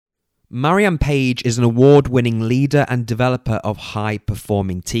Marianne Page is an award-winning leader and developer of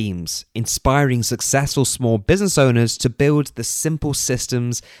high-performing teams, inspiring successful small business owners to build the simple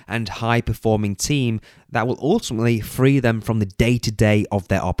systems and high-performing team that will ultimately free them from the day-to-day of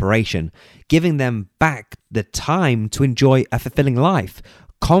their operation, giving them back the time to enjoy a fulfilling life,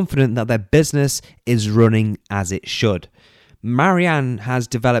 confident that their business is running as it should. Marianne has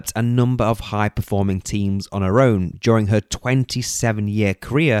developed a number of high-performing teams on her own during her 27-year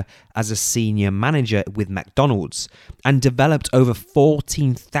career as a senior manager with McDonald's, and developed over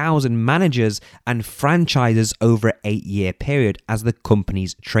 14,000 managers and franchises over an 8-year period as the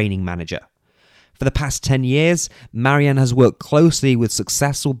company's training manager. For the past 10 years, Marianne has worked closely with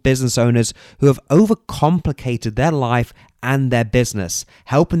successful business owners who have overcomplicated their life and their business,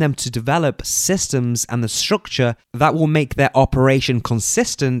 helping them to develop systems and the structure that will make their operation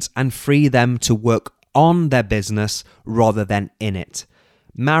consistent and free them to work on their business rather than in it.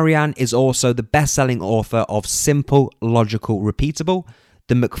 Marianne is also the best-selling author of Simple Logical Repeatable,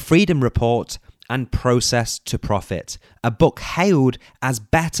 the McFreedom Report, and Process to Profit, a book hailed as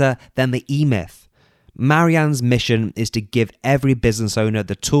better than the E-Myth. Marianne's mission is to give every business owner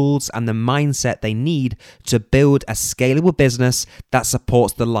the tools and the mindset they need to build a scalable business that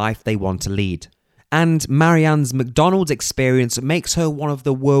supports the life they want to lead. And Marianne's McDonald's experience makes her one of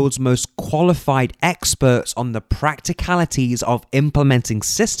the world's most qualified experts on the practicalities of implementing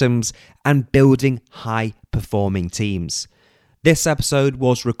systems and building high-performing teams. This episode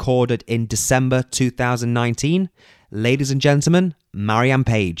was recorded in December 2019. Ladies and gentlemen, Marianne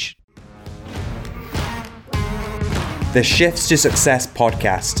Page. The Shifts to Success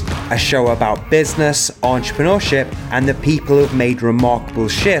podcast, a show about business, entrepreneurship, and the people who've made remarkable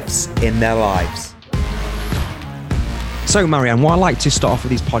shifts in their lives. So, Marianne, what I like to start off with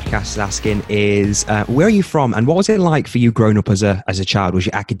these podcasts asking is, where are you from, and what was it like for you growing up as a child? Was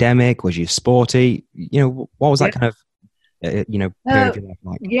you academic? Was you sporty? What was that kind of period of your life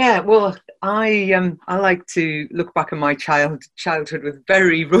like? Yeah, well, I like to look back on my childhood with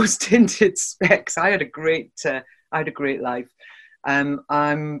very rose-tinted specs. I had a great life. I'm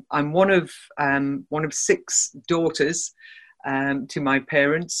one of 6 daughters to my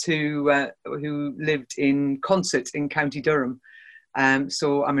parents who lived in Consett in County Durham.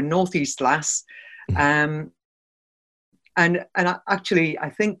 So I'm a northeast lass, and I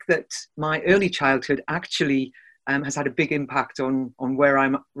think that my early childhood actually has had a big impact on where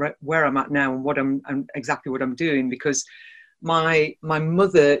I'm at now and exactly what I'm doing, because my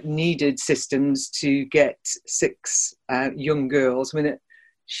mother needed systems to get 6 young girls. I mean,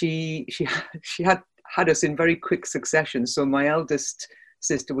 she had us in very quick succession. So my eldest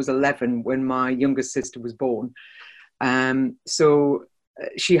sister was 11 when my youngest sister was born. So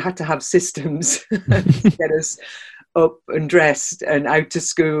she had to have systems to get us up and dressed and out to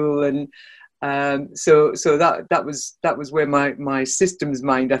school, and so that was where my systems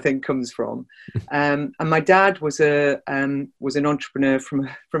mind, I think, comes from. And my dad was an entrepreneur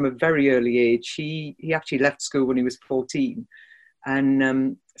from a very early age. He actually left school when he was 14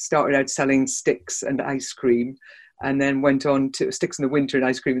 and started out selling sticks and ice cream, and then went on to sticks in the winter and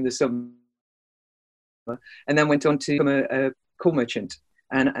ice cream in the summer, and then went on to become a coal merchant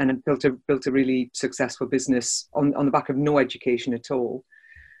and built a really successful business on the back of no education at all.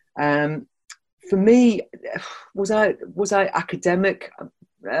 For me, was I academic?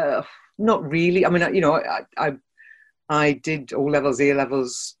 Not really. I mean, I did O levels, A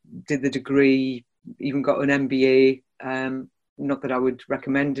levels, did the degree, even got an MBA. Not that I would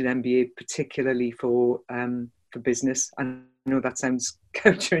recommend an MBA particularly for business. I know that sounds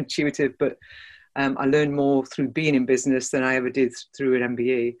counterintuitive, but I learned more through being in business than I ever did through an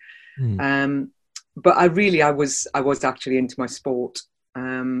MBA. But I was actually into my sport.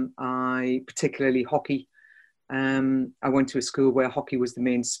 I particularly hockey. I went to a school where hockey was the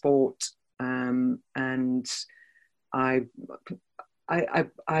main sport, and I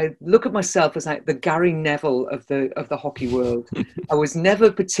look at myself as like the Gary Neville of the hockey world. I was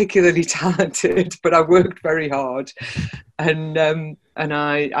never particularly talented, but I worked very hard, and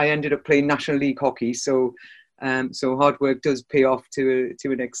I ended up playing National League hockey. So hard work does pay off to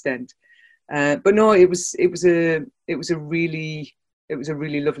an extent. But no, it was a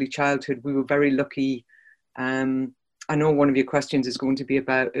really lovely childhood. We were very lucky. I know one of your questions is going to be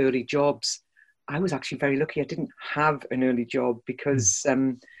about early jobs. I was actually very lucky. I didn't have an early job because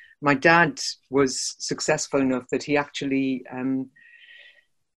my dad was successful enough that he actually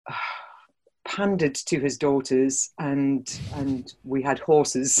pandered to his daughters, and we had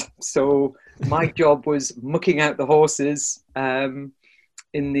horses. So my job was mucking out the horses in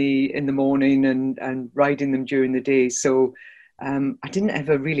the morning and riding them during the day. So I didn't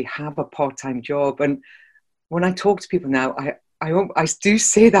ever really have a part-time job. And when I talk to people now, I do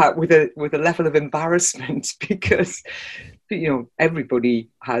say that with a level of embarrassment because, everybody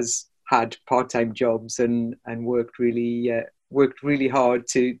has had part-time jobs and worked really hard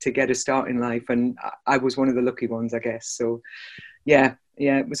to get a start in life, and I was one of the lucky ones, I guess. So yeah,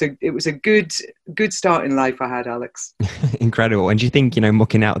 it was a good start in life I had, Alex. Incredible. And do you think,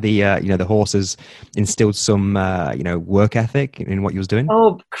 mucking out the horses instilled some work ethic in what you was doing?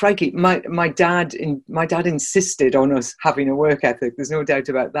 Oh crikey, my dad insisted on us having a work ethic. There's no doubt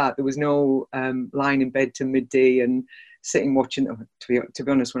about that. There was no lying in bed till midday and sitting watching. To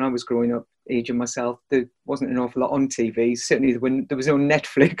be honest, when I was growing up, aging myself, there wasn't an awful lot on TV. Certainly when there was no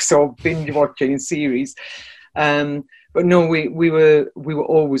Netflix or binge watching series. But no, we were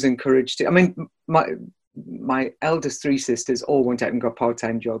always encouraged to. I mean, my eldest three sisters all went out and got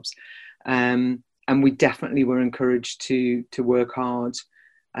part-time jobs, and we definitely were encouraged to work hard.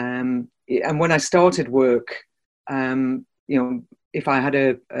 And when I started work, if I had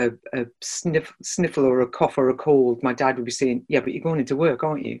a sniffle or a cough or a cold, my dad would be saying, "Yeah, but you're going into work,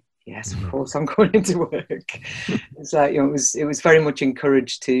 aren't you?" Yes, of course, I'm going into work. It's like, it was very much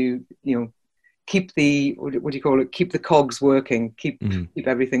encouraged to, keep the, what do you call it? Keep the cogs working, keep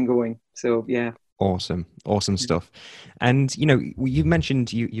everything going. So yeah. Awesome stuff. And you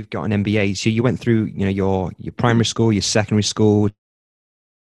mentioned you've got an MBA, so you went through your primary school, your secondary school.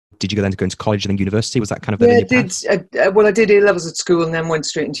 Did you go into college and then university? Was that kind of I did A levels at school and then went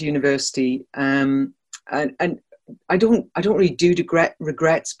straight into university. And I don't really do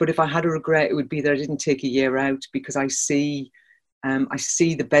regrets, but if I had a regret, it would be that I didn't take a year out, because I see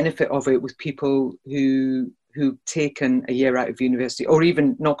the benefit of it with people who've taken a year out of university, or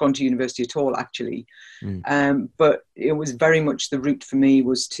even not gone to university at all, actually. But it was very much the route for me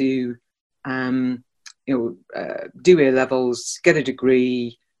was to, do A levels, get a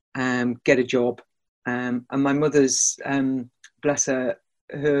degree, get a job. And my mother's, bless her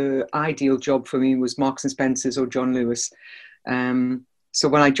ideal job for me was Marks and Spencer's or John Lewis. So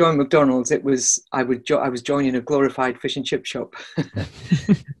when I joined McDonald's, I was joining a glorified fish and chip shop.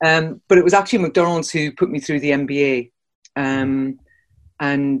 But it was actually McDonald's who put me through the MBA, and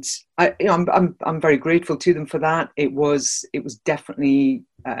I'm very grateful to them for that. It was definitely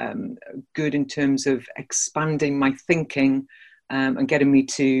good in terms of expanding my thinking and getting me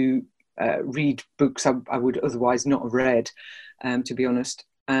to read books I would otherwise not have read, to be honest.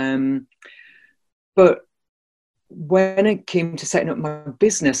 But when it came to setting up my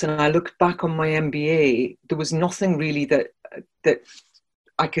business and I looked back on my MBA, there was nothing really that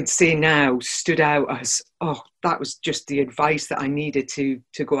I could say now stood out as, oh, that was just the advice that I needed to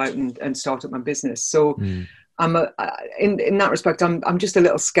go out and start up my business. So I'm in that respect, I'm just a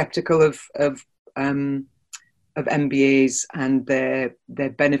little skeptical of MBAs and their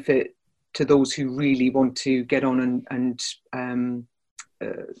benefit to those who really want to get on and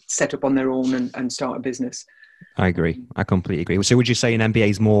set up on their own and start a business. I agree. I completely agree. So would you say an MBA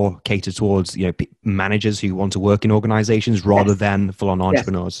is more catered towards, managers who want to work in organizations rather than full-on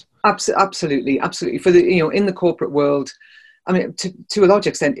entrepreneurs? Yes. Absolutely. For the, in the corporate world, I mean, to a large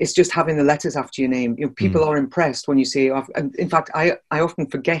extent, it's just having the letters after your name. People are impressed when you say, and in fact, I often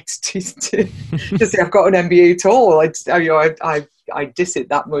forget to say I've got an MBA at all. I diss it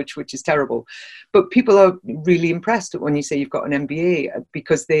that much, which is terrible. But people are really impressed when you say you've got an MBA,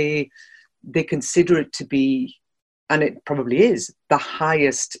 because they consider it to be, and it probably is, the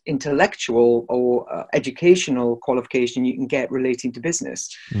highest intellectual or educational qualification you can get relating to business.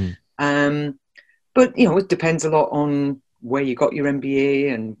 But it depends a lot on where you got your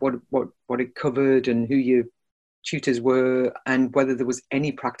MBA and what it covered and who your tutors were and whether there was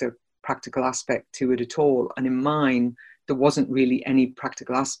any practical aspect to it at all. And in mine, there wasn't really any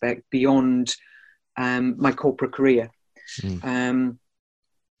practical aspect beyond my corporate career.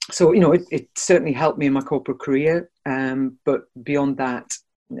 So, it certainly helped me in my corporate career. But beyond that,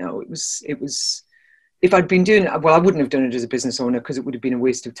 no, it was, if I'd been doing it, well, I wouldn't have done it as a business owner because it would have been a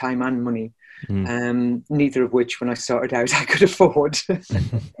waste of time and money. Neither of which, when I started out, I could afford.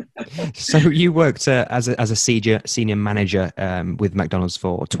 So you worked as a senior manager with McDonald's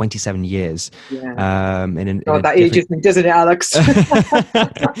for 27 years. Yeah. That ages me, doesn't it, Alex?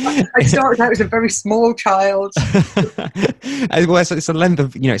 I started out as a very small child. Well, it's a length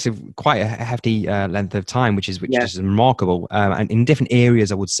of, it's quite a hefty length of time, which is remarkable. And in different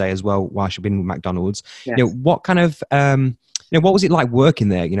areas, I would say as well, while I've been with McDonald's. Yes. What kind of what was it like working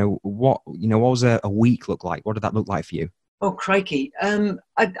there? What was a week look like? What did that look like for you? Oh, crikey.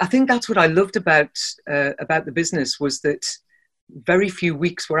 I think that's what I loved about the business, was that very few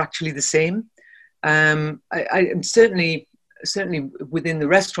weeks were actually the same. I certainly certainly within the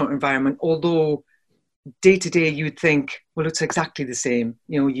restaurant environment, although day to day you'd think, well, it's exactly the same.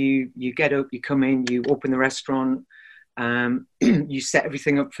 You know, you get up, you come in, you open the restaurant, you set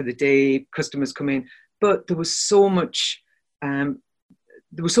everything up for the day, customers come in. But there was so much, there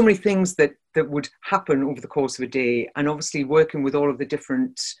were so many things that would happen over the course of a day, and obviously working with all of the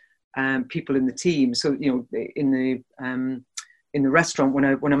different people in the team. So, you know, in the restaurant, when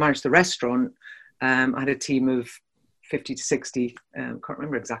I managed the restaurant, I had a team of 50 to 60, can't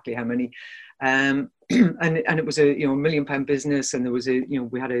remember exactly how many, and it was a £1 million business, and there was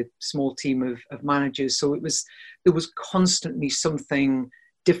we had a small team of managers. So there was constantly something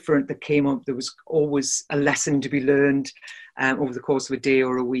different that came up. There was always a lesson to be learned over the course of a day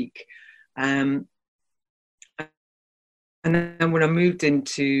or a week. And then when I moved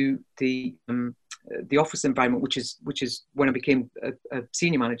into the office environment, which is when I became a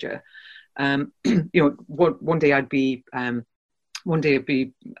senior manager, one day I'd be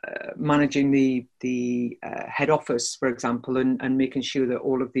managing the head office, for example, and making sure that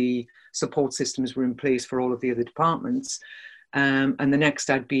all of the support systems were in place for all of the other departments. And the next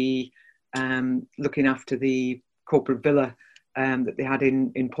I'd be looking after the corporate villa that they had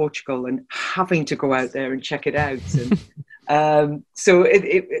in Portugal, and having to go out there and check it out. And so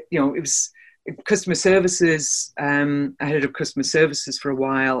it was customer services. I headed up customer services for a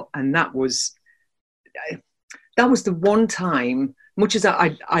while, and that was the one time, much as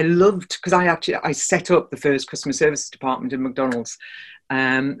I loved, because I set up the first customer services department in McDonald's,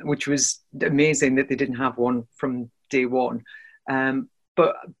 which was amazing that they didn't have one from day one.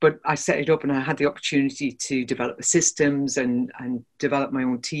 But I set it up, and I had the opportunity to develop the systems and develop my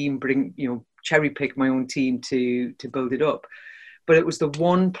own team, cherry pick my own team to build it up. But it was the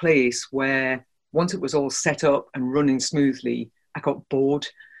one place where, once it was all set up and running smoothly, I got bored,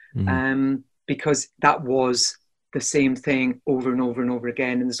 because that was the same thing over and over and over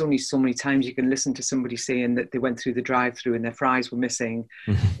again. And there's only so many times you can listen to somebody saying that they went through the drive-through and their fries were missing,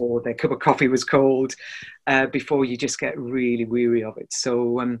 or their cup of coffee was cold, before you just get really weary of it.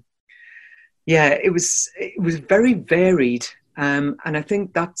 So, it was very varied. And I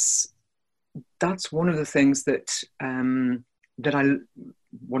think that's one of the things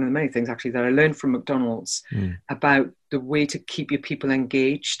one of the many things actually that I learned from McDonald's about the way to keep your people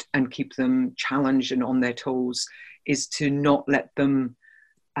engaged and keep them challenged and on their toes, is to not let them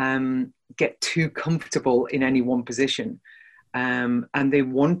get too comfortable in any one position. And they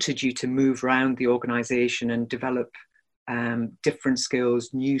wanted you to move around the organization and develop different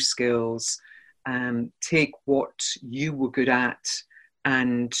skills, new skills, take what you were good at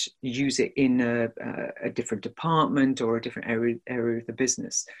and use it in a different department or a different area of the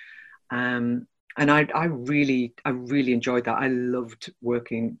business. And I really enjoyed that. I loved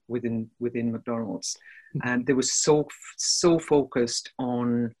working within McDonald's, and they were so focused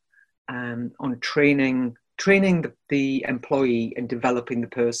on training the employee and developing the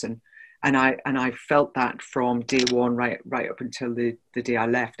person. And I felt that from day one right up until the day I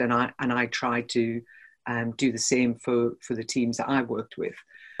left, and I tried to do the same for the teams that I worked with.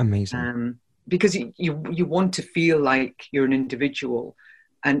 Amazing. Because you want to feel like you're an individual,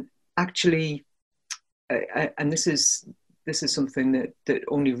 and actually, and this is something that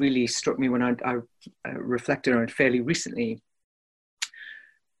only really struck me when I reflected on it fairly recently.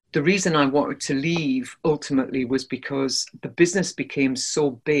 The reason I wanted to leave ultimately was because the business became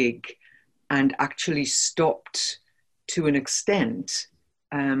so big and actually stopped to an extent.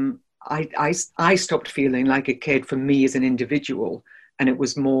 I stopped feeling like it cared for me as an individual, and it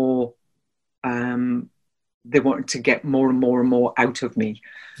was more, they wanted to get more and more and more out of me.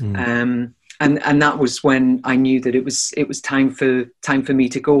 And that was when I knew that it was time for me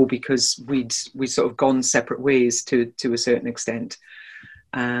to go, because we'd sort of gone separate ways to a certain extent.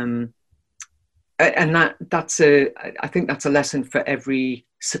 And I think that's a lesson for every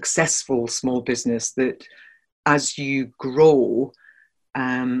successful small business, that as you grow,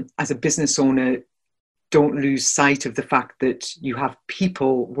 as a business owner, don't lose sight of the fact that you have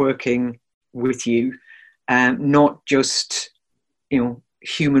people working with you, not just,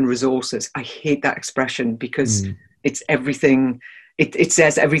 human resources. I hate that expression, because it's everything. It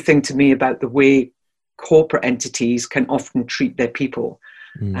says everything to me about the way corporate entities can often treat their people.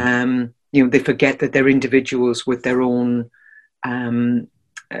 They forget that they're individuals with their own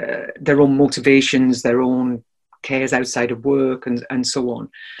motivations, their own cares outside of work, and so on.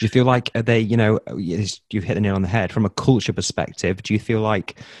 Do you feel like they, you've hit the nail on the head from a culture perspective? Do you feel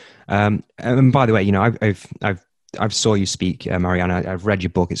like, and by the way, I've saw you speak, Marianne. I've read your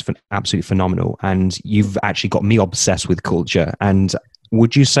book. It's absolutely phenomenal, and you've actually got me obsessed with culture. And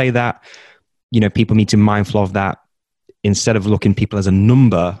would you say that, people need to be mindful of that instead of looking people as a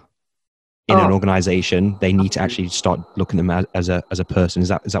number in an Oh, organization, they need to actually start looking at them as a person. Is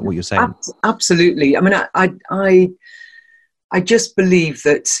that what you're saying? Absolutely. I mean, I just believe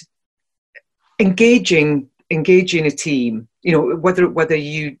that engaging a team, you know, whether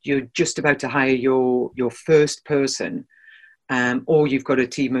you're just about to hire your first person, or you've got a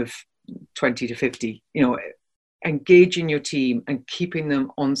team of 20 to 50, you know, engaging your team and keeping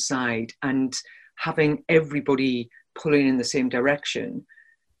them on side and having everybody pulling in the same direction.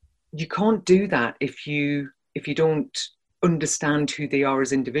 You can't do that if you don't understand who they are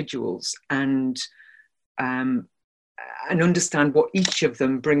as individuals, and understand what each of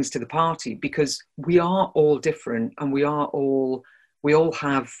them brings to the party, because we are all different, and we all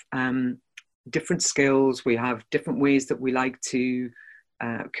have different skills. We have different ways that we like to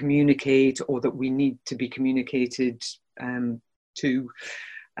communicate, or that we need to be communicated to.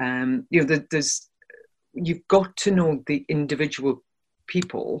 You know, you've got to know the individual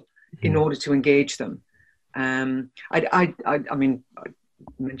people in order to engage them. I mean, I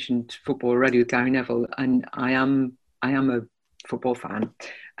mentioned football already with Gary Neville, and I am a football fan,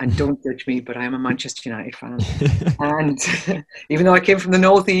 and don't judge me, but I am a Manchester United fan. And even though I came from the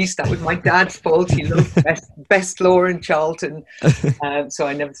northeast, that was my dad's fault. He loved best law in Charlton, so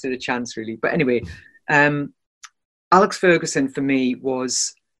I never stood a chance really. But anyway, Alex Ferguson for me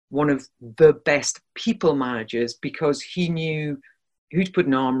was one of the best people managers, because he knew who to put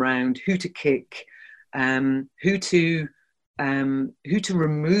an arm around, who to kick, who to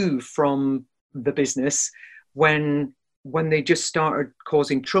remove from the business when they just started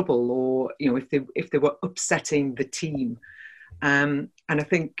causing trouble, or, you know, if they were upsetting the team. And I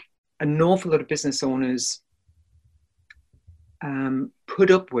think an awful lot of business owners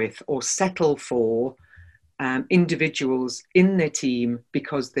put up with or settle for individuals in their team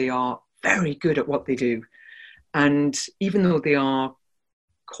because they are very good at what they do. And even though they are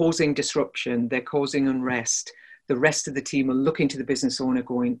causing disruption, they're causing unrest, the rest of the team are looking to the business owner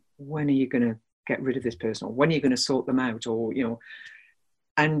going, when are you going to get rid of this person? Or when are you going to sort them out? Or, you know,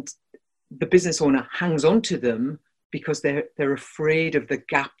 and the business owner hangs on to them because they're afraid of the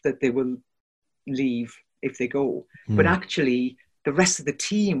gap that they will leave if they go. But actually, the rest of the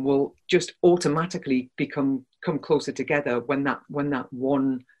team will just automatically come closer together when that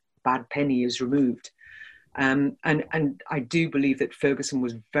one bad penny is removed. And I do believe that Ferguson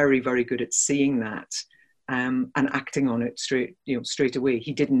was very, very good at seeing that and acting on it straight away.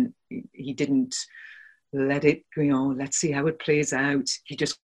 He didn't let it, you know, let's see how it plays out. He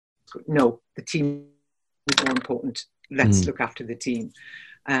just, no, the team is more important. Let's look after the team.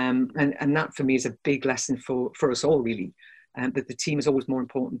 And that for me is a big lesson for us all, really, that the team is always more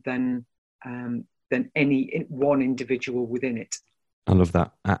important than any one individual within it. I love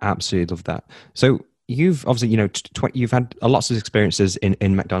that. I absolutely love that. So you've obviously, you know, you've had lots of experiences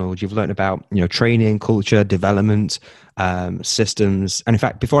in McDonald's. You've learned about, you know, training, culture, development, systems. And in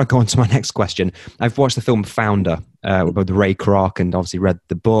fact, before I go on to my next question, I've watched the film Founder about Ray Kroc, and obviously read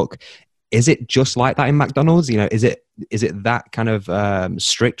the book. Is it just like that in McDonald's? You know, is it that kind of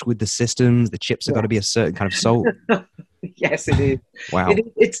strict with the systems? The chips have got to be a certain kind of salt. Yes, it is. Wow.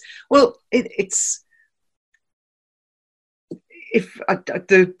 It's if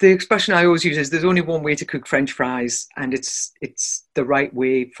the expression I always use is, there's only one way to cook French fries, and it's the right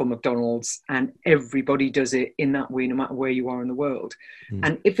way for McDonald's, and everybody does it in that way, no matter where you are in the world.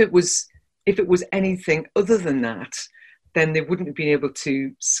 And if it was anything other than that, then they wouldn't have been able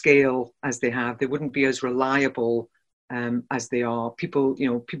to scale as they have. They wouldn't be as reliable as they are. People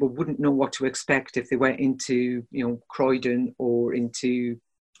wouldn't know what to expect if they went into, you know, Croydon or into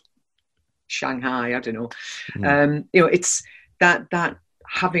Shanghai. I don't know. You know, it's that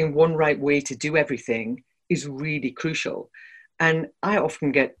having one right way to do everything is really crucial. And I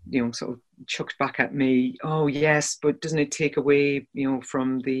often get, you know, sort of chucked back at me, oh yes, but doesn't it take away, you know,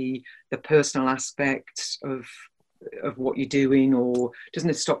 from the personal aspect of what you're doing, or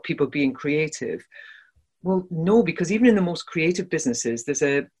doesn't it stop people being creative? Well, no, because even in the most creative businesses, there's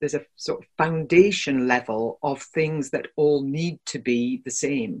a sort of foundation level of things that all need to be the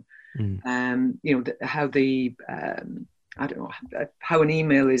same. You know, how I don't know, how an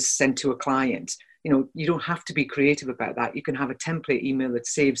email is sent to a client. You know, you don't have to be creative about that. You can have a template email that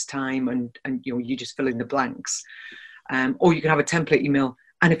saves time, and you know, you just fill in the blanks. Or you can have a template email,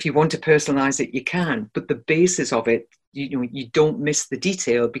 and if you want to personalize it, you can. But the basis of it, you know, you don't miss the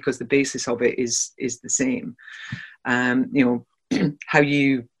detail, because the basis of it is the same. You know, how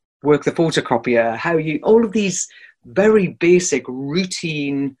you work the photocopier, all of these very basic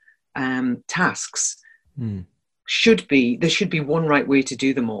routine tasks there should be one right way to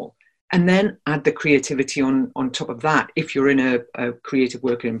do them all. and then add the creativity on top of that if you're in a creative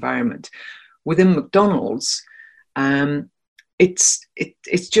working environment. Within McDonald's, it's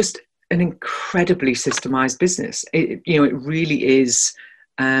just an incredibly systemized business. It really is.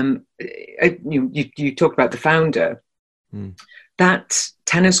 You talk about the founder. That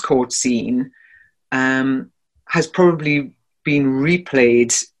tennis court scene has probably been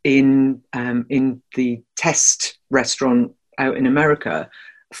replayed in the test restaurant out in America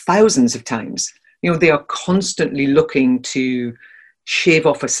thousands of times. They are constantly looking to shave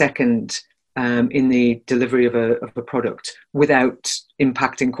off a second in the delivery of a product without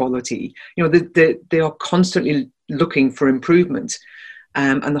impacting quality. They are constantly looking for improvement,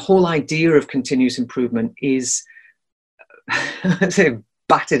 and the whole idea of continuous improvement is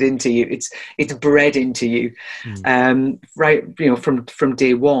battered into you. It's bred into you, right? From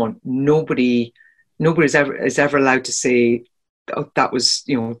day one. Nobody is ever allowed to say, "Oh, that was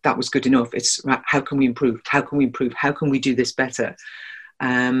good enough." It's how can we improve? How can we improve? How can we do this better?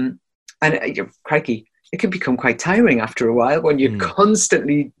 And crikey, it can become quite tiring after a while when you're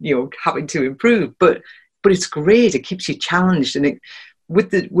constantly having to improve. But it's great. It keeps you challenged, and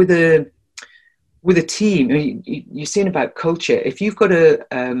with a team, you're saying about culture. If you've got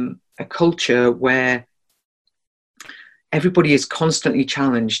a culture where everybody is constantly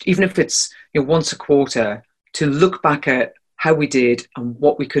challenged, even if it's once a quarter, to look back at how we did and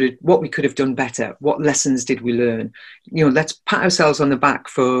what we could have done better, what lessons did we learn? Let's pat ourselves on the back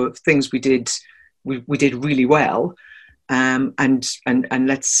for things we did really well, and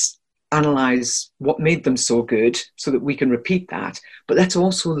let's analyze what made them so good so that we can repeat that. But let's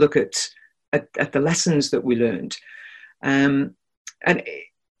also look at the lessons that we learned. And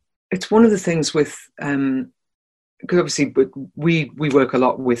it's one of the things with, because obviously we work a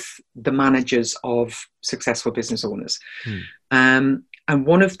lot with the managers of successful business owners. And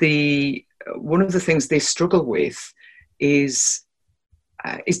one of the things they struggle with is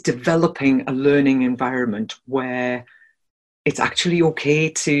developing a learning environment where it's actually okay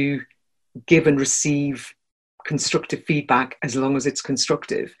to give and receive constructive feedback as long as it's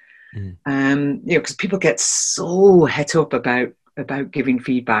constructive. Because people get so het up about giving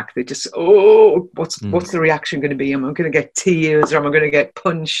feedback. They just, what's the reaction going to be? Am I going to get tears, or am I going to get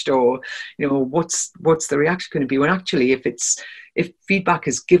punched, or what's the reaction going to be? When actually, if feedback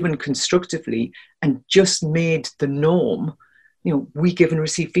is given constructively and just made the norm, we give and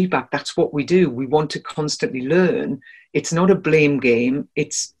receive feedback. That's what we do. We want to constantly learn. It's not a blame game.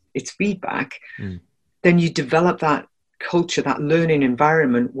 It's feedback. Then you develop that culture, that learning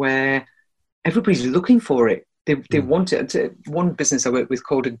environment where everybody's looking for it. They want it. One business I work with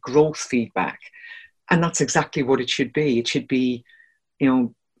called a growth feedback, and that's exactly what it should be. It should be,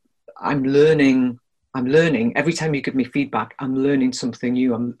 I'm learning every time you give me feedback. I'm learning something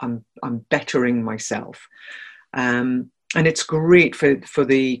new. I'm bettering myself, and it's great for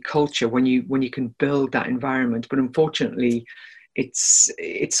the culture when you can build that environment. But unfortunately, it's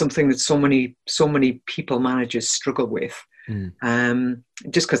something that so many people managers struggle with.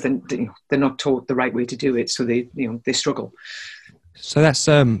 Just because they're not taught the right way to do it, so they struggle. So let's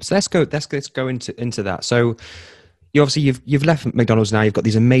go into that. So you've left McDonald's now. You've got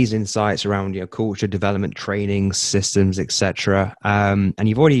these amazing insights around culture development, training, systems, etc. And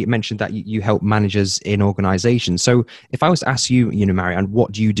you've already mentioned that you help managers in organizations. So if I was to ask you, Marianne,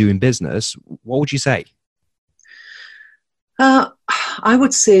 what do you do in business? What would you say? I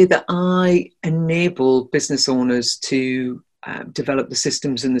would say that I enable business owners to develop the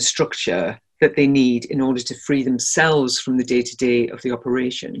systems and the structure that they need in order to free themselves from the day-to-day of the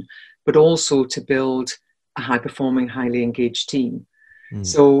operation, but also to build a high-performing, highly engaged team.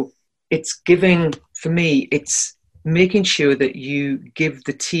 So it's making sure that you give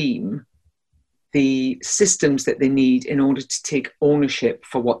the team the systems that they need in order to take ownership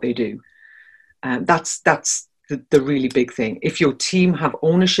for what they do. That's the really big thing. If your team have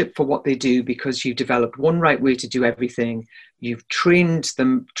ownership for what they do because you've developed one right way to do everything, you've trained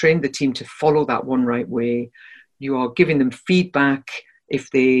the team to follow that one right way, you are giving them feedback if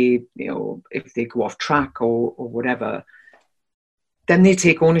they go off track or whatever, then they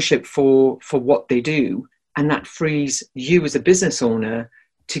take ownership for what they do, and that frees you as a business owner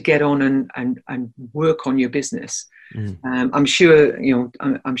to get on and work on your business. I'm sure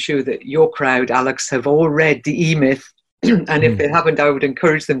that your crowd, Alex, have all read the E-Myth, and if they haven't, I would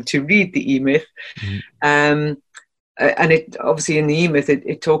encourage them to read the E-Myth. And it obviously in the E-Myth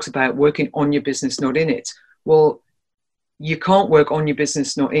it talks about working on your business, not in it. Well, you can't work on your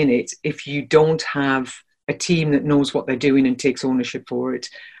business, not in it, if you don't have a team that knows what they're doing and takes ownership for it.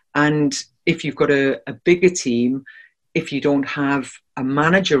 And if you've got a bigger team, if you don't have a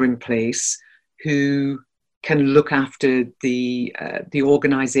manager in place who can look after the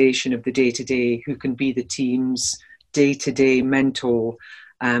organization of the day-to-day, who can be the team's day-to-day mentor,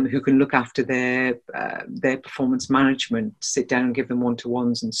 who can look after their performance management, sit down and give them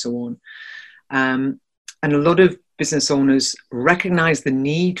one-to-ones and so on. And a lot of business owners recognize the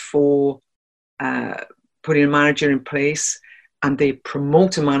need for putting a manager in place, and they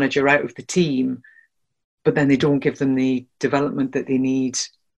promote a manager out of the team, but then they don't give them the development that they need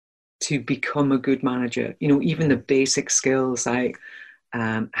to become a good manager. You know, even the basic skills like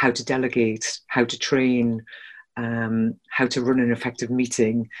how to delegate, how to train, how to run an effective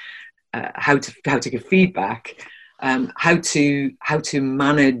meeting, how to give feedback, how to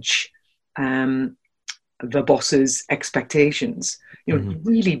manage the boss's expectations. You know,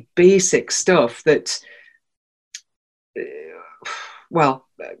 really basic stuff that,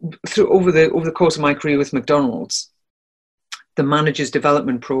 over the course of my career with McDonald's, the managers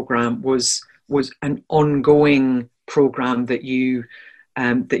development program was an ongoing program that you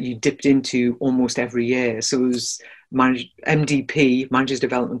dipped into almost every year. So it was MDP, Managers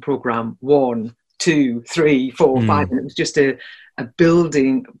Development Program 1, 2, 3, 4, 5, and it was just a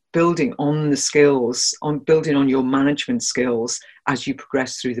building on the skills, building on your management skills as you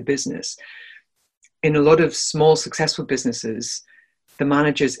progress through the business. In a lot of small successful businesses, the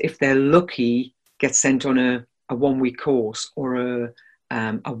managers, if they're lucky, get sent on a 1-week course or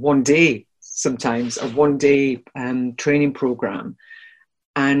a 1 day, sometimes a 1 day training program,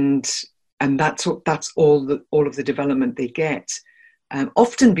 and that's all of the development they get.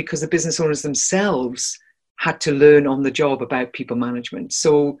 Often because the business owners themselves had to learn on the job about people management,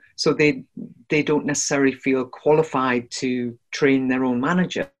 so they don't necessarily feel qualified to train their own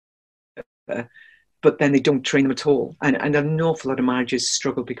manager. But then they don't train them at all. And an awful lot of managers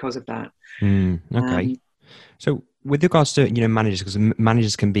struggle because of that. Okay. So with regards to, managers, because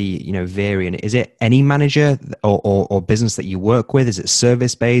managers can be, varying. Is it any manager or business that you work with? Is it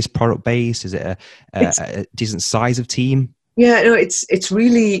service-based, product-based? Is it a decent size of team? Yeah, no, it's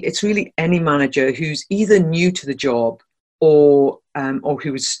really any manager who's either new to the job or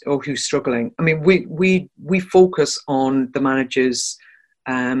who's struggling. I mean, we focus on the managers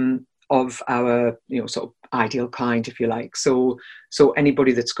of our sort of ideal client, if you like. So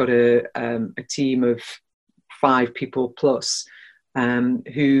anybody that's got a team of 5 people plus, where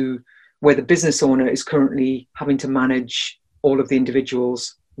the business owner is currently having to manage all of the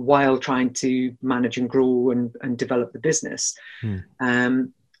individuals while trying to manage and grow and develop the business.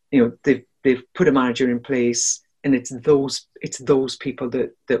 They've put a manager in place, and it's those people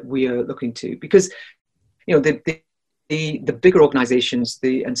that we are looking to, because the bigger organizations,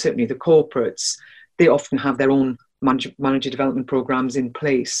 and certainly the corporates, they often have their own manager development programs in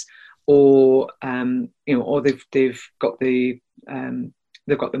place, or they've got the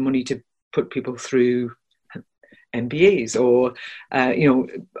money to put people through MBAs or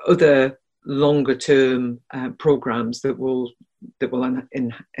other longer term programs that will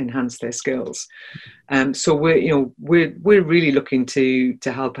enhance their skills. So we're really looking to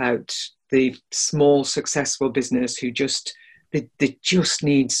help out the small successful business who they just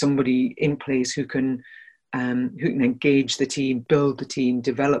need somebody in place who can engage the team, build the team,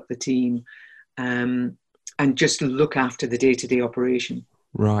 develop the team, and just look after the day-to-day operation.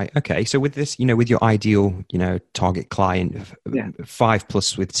 Right. Okay. So with this, with your ideal, target client,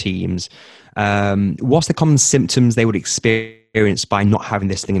 5+ with teams, what's the common symptoms they would experience by not having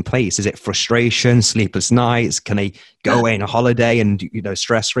this thing in place? Is it frustration, sleepless nights? Can they go away on a holiday and,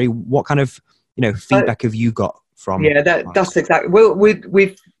 stress-free? What kind of, feedback have you got from? Yeah, that's exactly. Well,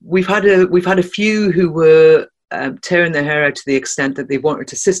 we've had a few who were tearing their hair out to the extent that they wanted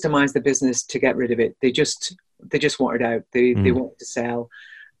to systemize the business to get rid of it. They just wanted out. They wanted to sell.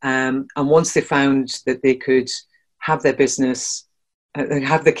 And once they found that they could have their business,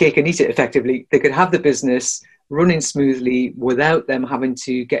 have the cake and eat it effectively, they could have the business running smoothly without them having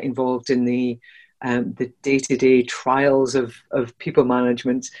to get involved in the day-to-day trials of people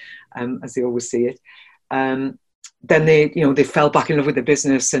management, as they always see it. Then they fell back in love with the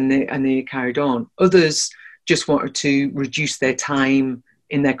business and they carried on. Others just wanted to reduce their time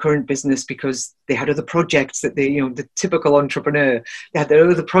in their current business because they had other projects that the typical entrepreneur, they had their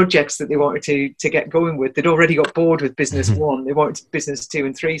other projects that they wanted to get going with. They'd already got bored with business 1. They wanted business 2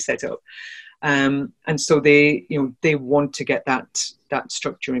 and 3 set up. And so they want to get that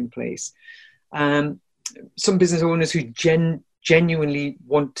structure in place. Some business owners who genuinely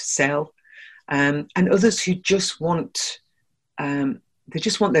want to sell, and others who just want their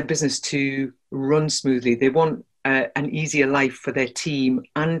business to run smoothly. They want an easier life for their team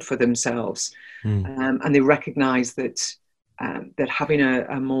and for themselves. And they recognize that that having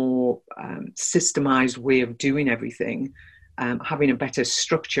a more systemized way of doing everything, having a better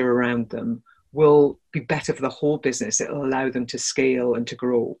structure around them, will be better for the whole business. It'll allow them to scale and to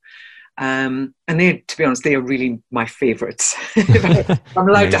grow. And they, to be honest, they are really my favourites. I'm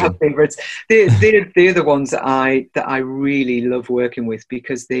allowed to have favourites. They're the ones that I really love working with,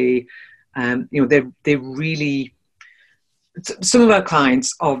 because they, they're really. Some of our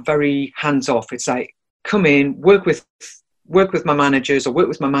clients are very hands off. It's like, come in, work with my managers, or work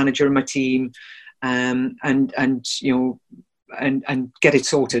with my manager and my team, and get it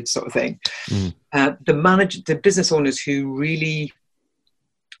sorted, sort of thing. The business owners who really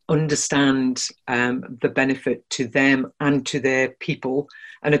understand the benefit to them and to their people,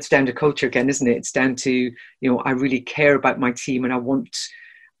 and it's down to culture again, isn't it? It's down to, I really care about my team, and I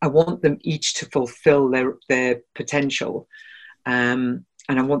want them each to fulfill their potential, and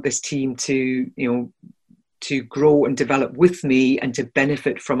I want this team to grow and develop with me and to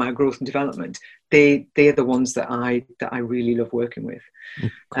benefit from our growth and development. They're the ones that I really love working with.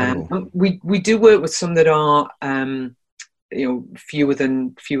 We do work with some that are fewer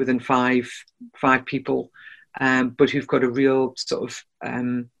than five people, but who've got a real sort of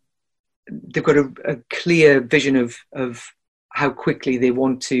they've got a clear vision of how quickly they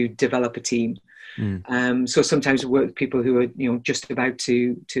want to develop a team. So sometimes we work with people who are just about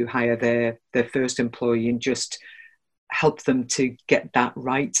to hire their first employee, and just help them to get that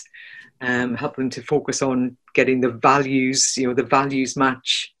right, help them to focus on getting the values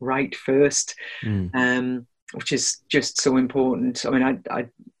match right first, which is just so important. I mean,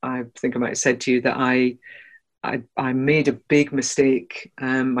 I think I might have said to you that I made a big mistake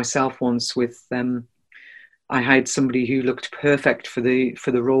myself once with I hired somebody who looked perfect for the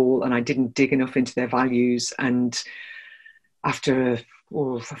role, and I didn't dig enough into their values. And after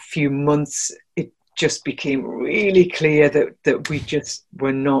a few months, it just became really clear that we just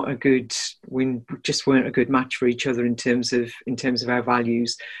weren't a good match for each other in terms of our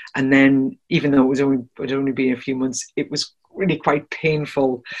values. And then, even though it would only be a few months, it was really quite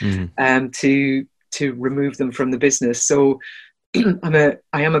painful to remove them from the business. So I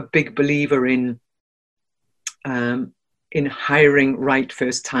am a big believer in hiring right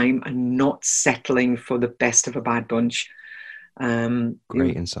first time, and not settling for the best of a bad bunch.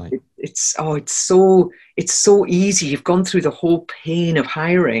 Great insight. It's so easy. You've gone through the whole pain of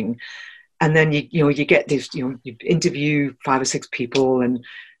hiring, and then you get this, you interview 5 or 6 people, and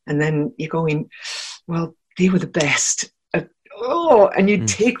then you're going, well, they were the best. And you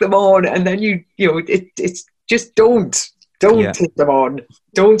take them on, and then it's just don't take them on.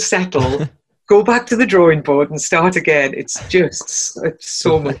 Don't settle. Go back to the drawing board and start again. It's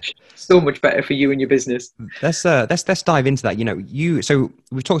so much better for you and your business. Let's dive into that. So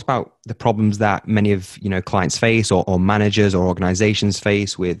we've talked about the problems that many of clients face, or managers or organizations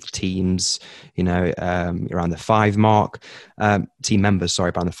face with teams, around the 5 mark, team members,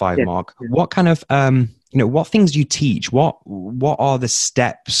 around the 5 mark. Yeah. What kind of what things do you teach? What are the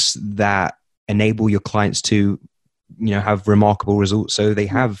steps that enable your clients to have remarkable results, so they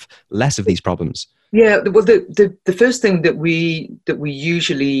have less of these problems? Yeah, well, the first thing that we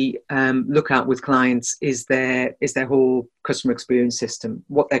usually look at with clients is their whole customer experience system,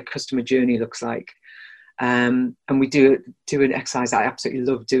 what their customer journey looks like. And we do an exercise I absolutely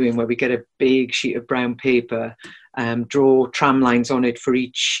love doing, where we get a big sheet of brown paper, draw tram lines on it for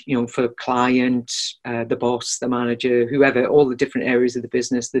each, for client, the boss, the manager, whoever, all the different areas of the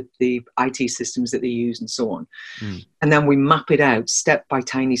business, the IT systems that they use, and so on. And then we map it out step by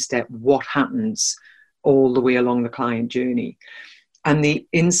tiny step, what happens all the way along the client journey. And the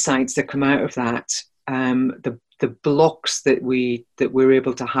insights that come out of that, the blocks that we're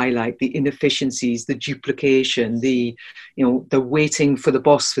able to highlight, the inefficiencies, the duplication, the waiting for the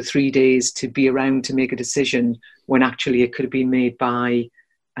boss for 3 days to be around to make a decision, when actually it could have been made by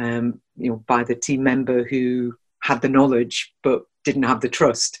the team member who had the knowledge but didn't have the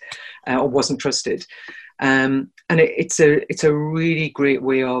trust, or wasn't trusted. And it's a really great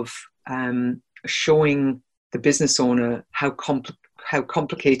way of showing the business owner how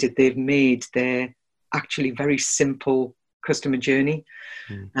complicated they've made their actually very simple customer journey.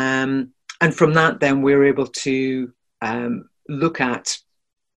 And from that, then we're able to look at,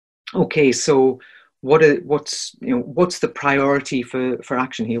 okay, so what's the priority for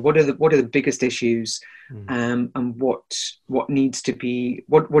action here? What are the biggest issues, and what needs to be,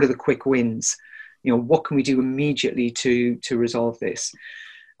 what are the quick wins? What can we do immediately to resolve this?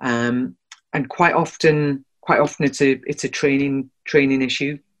 And quite often it's a training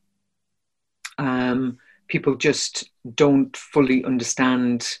issue. people just don't fully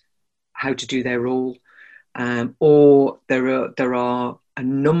understand how to do their role, or there are a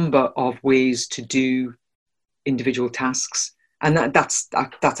number of ways to do individual tasks, and that's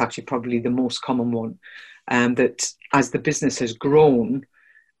actually probably the most common one. That as the business has grown,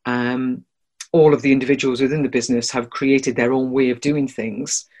 all of the individuals within the business have created their own way of doing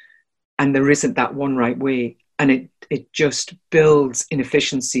things, and there isn't that one right way, and it just builds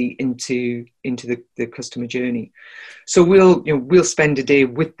inefficiency into the customer journey. So we'll spend a day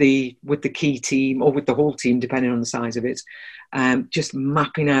with the key team, or with the whole team, depending on the size of it, just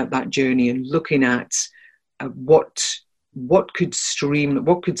mapping out that journey and looking at what could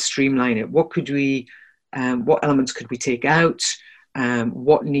streamline it, what elements could we take out,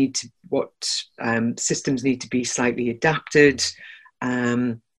 what systems need to be slightly adapted.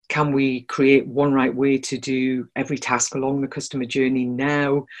 Can we create one right way to do every task along the customer journey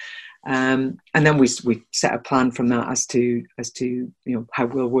now? And then we set a plan from that as to how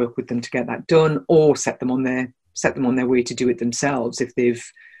we'll work with them to get that done, or set them on their way to do it themselves if they've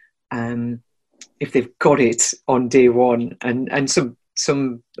got it on day one. And some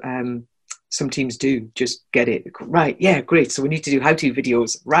teams do just get it right. Yeah, great. So we need to do how-to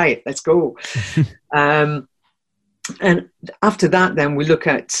videos. Right, let's go. And after that, then we look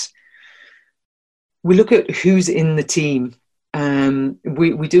at who's in the team.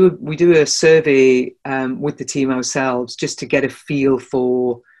 We do a survey with the team ourselves, just to get a feel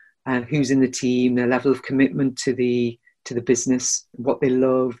for who's in the team, their level of commitment to the business, what they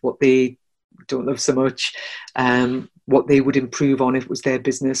love, what they don't love so much, what they would improve on if it was their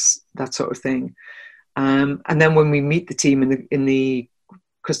business, that sort of thing. And then when we meet the team in the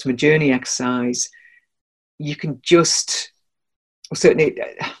customer journey exercise, you can just, certainly,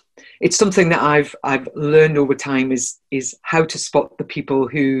 it's something that I've learned over time is how to spot the people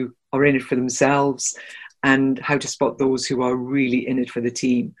who are in it for themselves, and how to spot those who are really in it for the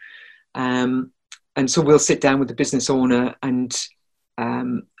team. And so we'll sit down with the business owner and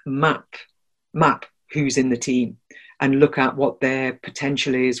map who's in the team, and look at what their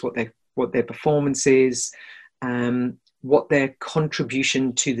potential is, what their performance is, what their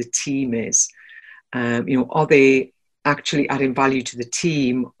contribution to the team is. Are they actually adding value to the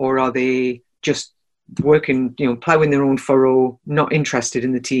team, or are they just working, ploughing their own furrow, not interested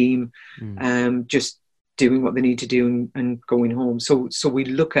in the team, just doing what they need to do and going home? So we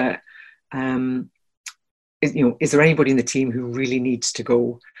look at, is there anybody in the team who really needs to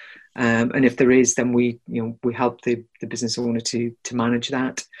go? And if there is, then we help the business owner to manage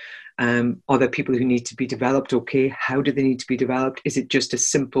that. Are there people who need to be developed? Okay, how do they need to be developed? Is it just as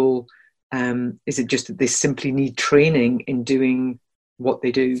simple? Is it just that they simply need training in doing what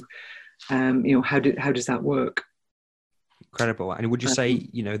they do? How does that work? Incredible. And would you say,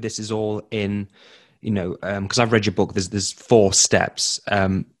 this is all in, because I've read your book, there's 4 steps.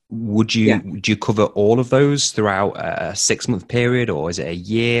 Would you cover all of those throughout a 6-month period, or is it a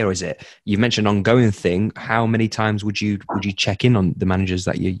year, or is it, you mentioned ongoing thing? How many times would you check in on the managers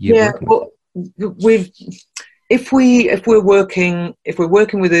that you're working with? If we're working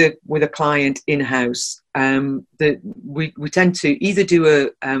with a client in-house, we tend to either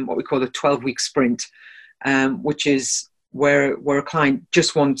do what we call a 12-week sprint, which is where a client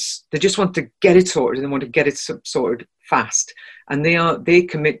just want to get it sorted, and they want to get it sorted fast, and they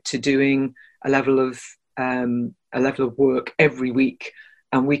commit to doing a level of work every week,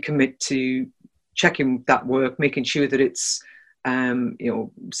 and we commit to checking that work, making sure that it's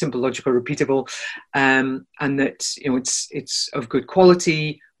simple, logical, repeatable, and that it's of good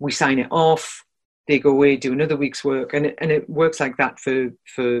quality. We sign it off. They go away, do another week's work, and it works like that for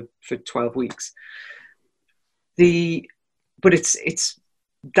 12 weeks. But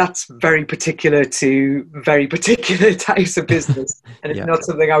that's very particular to very particular types of business, and it's not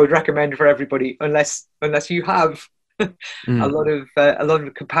something I would recommend for everybody, unless you have a lot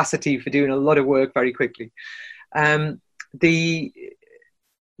of capacity for doing a lot of work very quickly.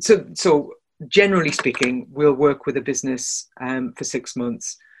 So generally speaking, we'll work with a business for 6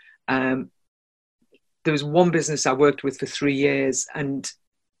 months. There was one business I worked with for 3 years, and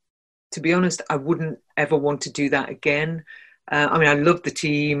to be honest, I wouldn't ever want to do that again. I loved the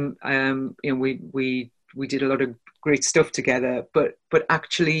team. We did a lot of great stuff together, but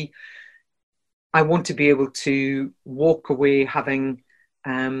actually, I want to be able to walk away having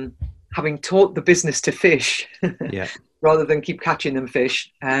taught the business to fish, rather than keep catching them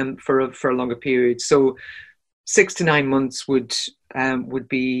fish for a longer period. So 6 to 9 months would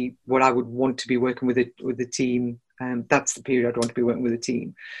be what I would want to be working with the team. That's the period I'd want to be working with the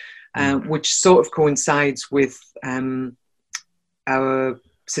team, which sort of coincides with our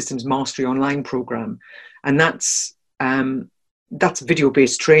systems mastery online program, and that's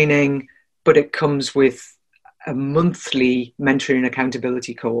video-based training, but it comes with a monthly mentoring and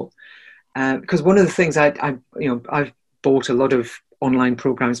accountability call. Because one of the things I've bought a lot of online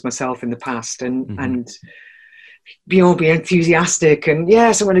programs myself in the past, and be enthusiastic and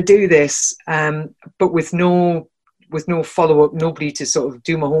yes, I'm going to do this, but with no follow-up, nobody to sort of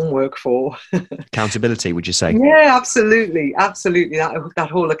do my homework for. Accountability, would you say? Yeah, absolutely, that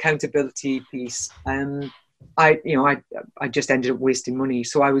whole accountability piece. I just ended up wasting money,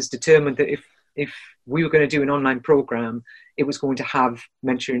 so I was determined that if we were going to do an online program, it was going to have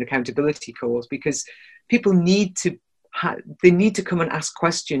mentoring and accountability calls, because people need to come and ask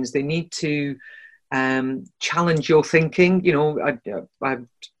questions. They need to challenge your thinking.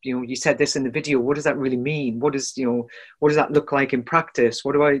 You said this in the video. What does that really mean? What does that look like in practice?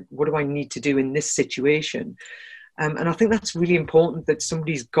 What do I need to do in this situation? And I think that's really important, that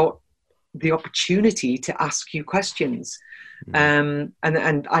somebody's got the opportunity to ask you questions, and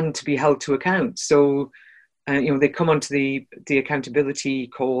to be held to account. So they come onto the accountability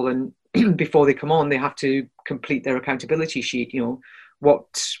call, and before they come on, they have to complete their accountability sheet.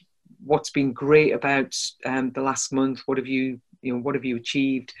 What's been great about the last month? What have you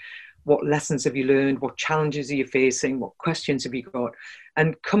achieved? What lessons have you learned? What challenges are you facing? What questions have you got?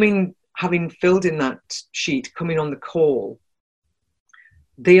 And having filled in that sheet, coming on the call,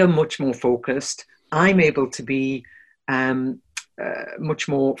 they are much more focused. I'm able to be much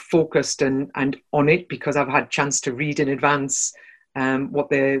more focused and on it, because I've had a chance to read in advance what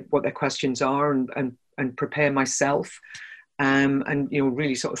their questions are, and prepare myself, and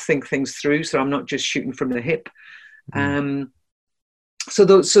really sort of think things through, so I'm not just shooting from the hip. So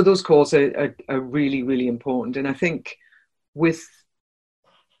those calls are really, really important. And I think with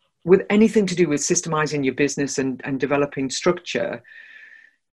anything to do with systemizing your business and developing structure,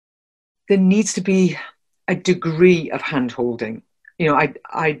 there needs to be a degree of hand-holding.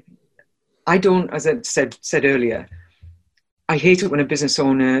 I don't, as I said earlier, I hate it when a business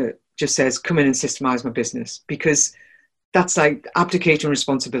owner just says, come in and systemize my business, because that's like abdicating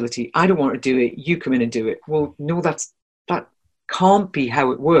responsibility. I don't want to do it. You come in and do it. Well, no, that can't be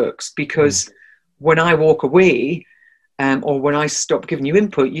how it works, because when I walk away, or when I stop giving you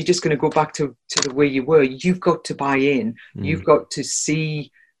input, you're just going to go back to the way you were. You've got to buy in. You've got to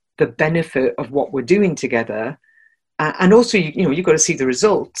see the benefit of what we're doing together. And also, you've got to see the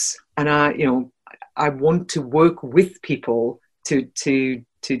results. And I want to work with people to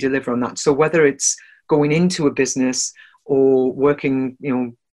deliver on that. So whether it's going into a business or working,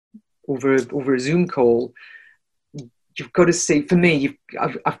 over a Zoom call, you've got to see. For me,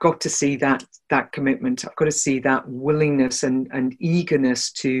 I've got to see that commitment. I've got to see that willingness and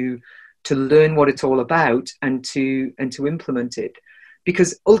eagerness to learn what it's all about and to implement it.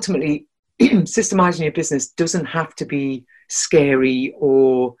 Because ultimately, systemizing your business doesn't have to be scary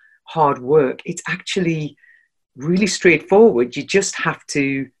or hard work. It's actually really straightforward. You just have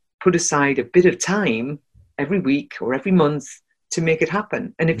to put aside a bit of time every week or every month to make it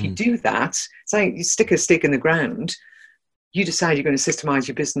happen. And if you do that, it's like you stick a stake in the ground. You decide you're going to systemize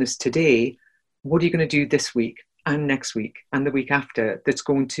your business today. What are you going to do this week and next week and the week after that's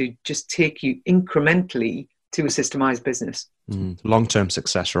going to just take you incrementally to a systemized business? Long-term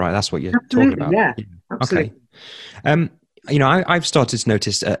success, right? That's what you're talking about. Yeah, absolutely. Okay. I've started to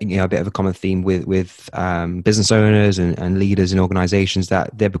notice a bit of a common theme with business owners and leaders in organizations,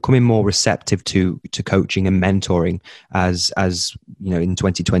 that they're becoming more receptive to coaching and mentoring as in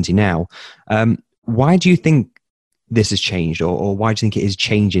 2020 now. Why do you think this has changed, or why do you think it is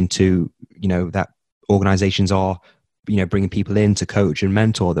changing to that organizations are bringing people in to coach and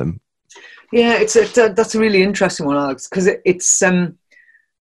mentor them? Yeah, that's a really interesting one, Alex, because it's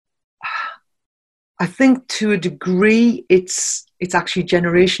I think to a degree it's actually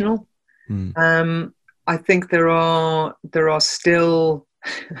generational. I think there are still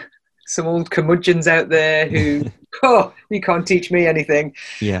some old curmudgeons out there who you can't teach me anything.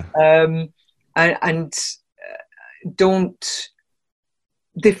 Yeah. And don't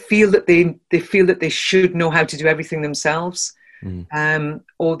they feel that they should know how to do everything themselves,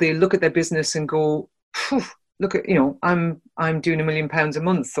 or they look at their business and go, look at I'm doing £1 million a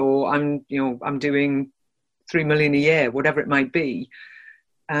month, or I'm doing 3 million a year, whatever it might be.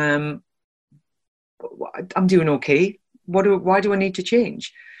 I'm doing okay. Why do I need to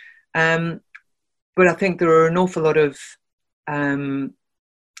change? But I think there are an awful lot of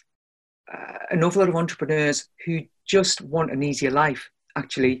entrepreneurs who just want an easier life.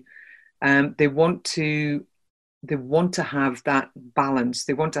 Actually, they want to have that balance.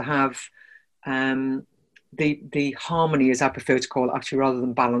 They want to have the harmony, as I prefer to call it, actually, rather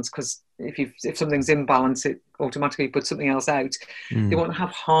than balance, because if something's in balance, it automatically puts something else out. They want to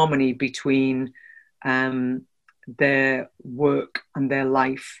have harmony between their work and their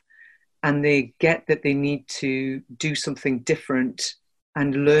life, and they get that they need to do something different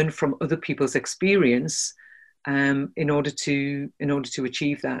and learn from other people's experience in order to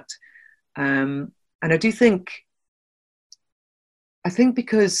achieve that. And I do think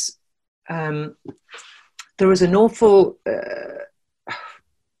because there is an awful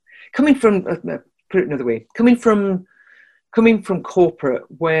coming from put it another way, coming from corporate,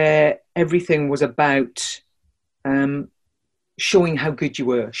 where everything was about showing how good you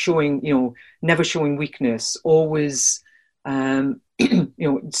were, never showing weakness, always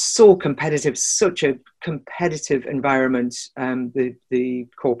so competitive, such a competitive environment, the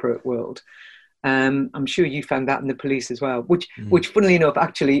corporate world. I'm sure you found that in the police as well, which funnily enough,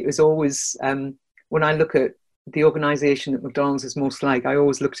 actually, is always, when I look at the organisation that McDonald's is most like, I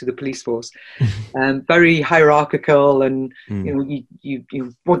always look to the police force. Very hierarchical, and you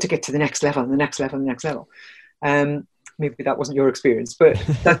want to get to the next level and the next level and the next level. Maybe that wasn't your experience, but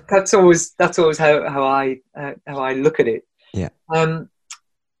that's always how I look at it. Yeah.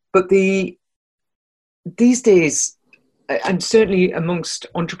 But these days, and certainly amongst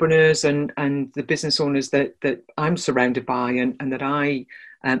entrepreneurs and the business owners that I'm surrounded by and that I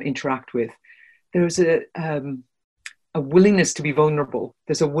interact with, there's a willingness to be vulnerable.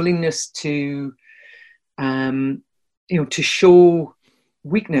 There's a willingness to show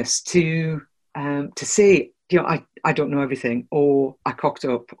weakness, to say, I don't know everything, or I cocked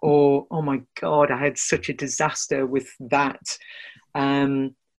up, or oh my God, I had such a disaster with that.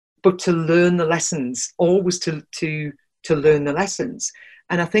 But to learn the lessons, always to learn the lessons.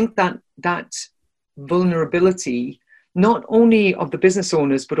 And I think that vulnerability, not only of the business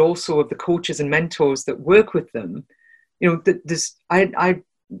owners, but also of the coaches and mentors that work with them. I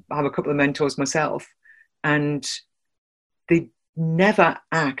have a couple of mentors myself, and they never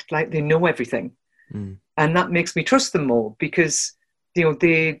act like they know everything. And that makes me trust them more, because they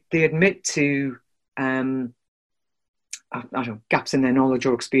admit to I don't know, gaps in their knowledge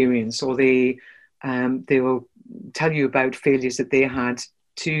or experience, or they will tell you about failures that they had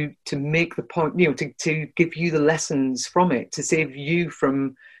to make the point, to give you the lessons from it, to save you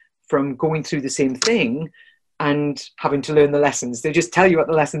from going through the same thing and having to learn the lessons. They just tell you what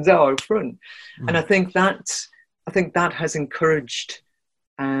the lessons are up front. And I think that has encouraged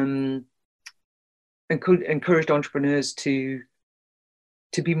entrepreneurs to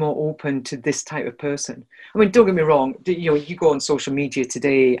be more open to this type of person. I mean, don't get me wrong, you go on social media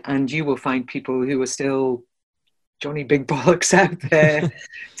today and you will find people who are still Johnny Big Bollocks out there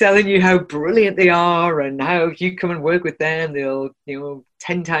telling you how brilliant they are, and how if you come and work with them, they'll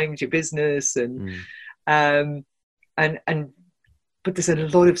 10 times your business, but there's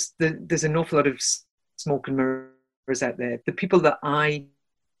an awful lot of smoke and mirrors out there. The people that I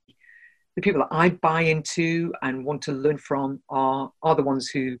buy into and want to learn from are the ones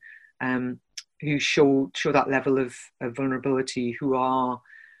who show that level of vulnerability, who are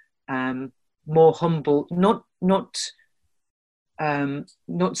more humble, not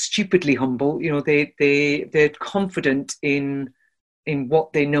stupidly humble. They're confident in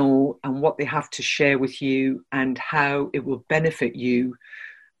what they know and what they have to share with you and how it will benefit you.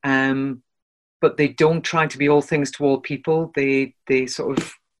 But they don't try to be all things to all people. They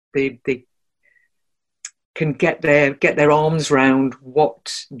can get their arms around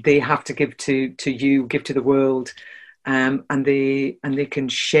what they have to give to you, give to the world, and they can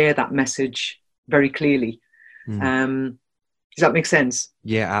share that message very clearly. Does that make sense?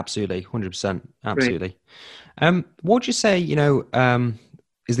 Yeah, absolutely, 100%, absolutely. What would you say,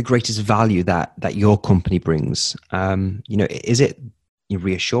 is the greatest value that your company brings? Is it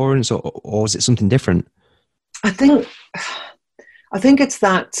reassurance, or is it something different? I think it's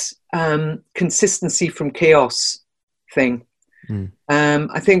that consistency from chaos thing.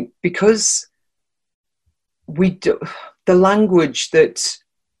 I think because the language that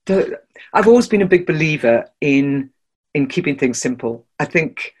I've always been a big believer in keeping things simple. I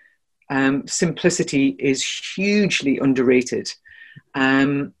think simplicity is hugely underrated,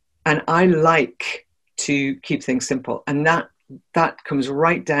 and I like to keep things simple, and that comes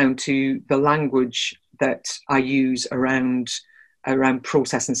right down to the language that I use around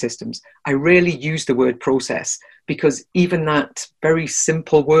process and systems. I rarely use the word process, because even that very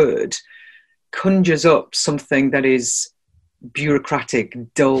simple word conjures up something that is bureaucratic,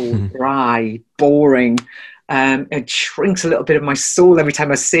 dull, dry, boring. It shrinks a little bit of my soul every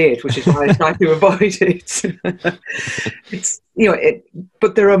time I say it, which is why I try to avoid it. It's,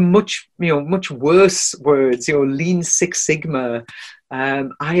 but there are much worse words, Lean Six Sigma,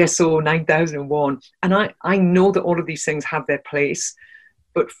 ISO 9001. And I know that all of these things have their place,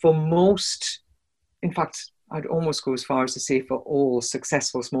 but for most, in fact, I'd almost go as far as to say for all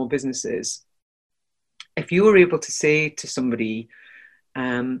successful small businesses, if you were able to say to somebody,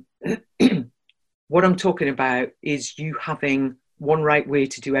 what I'm talking about is you having one right way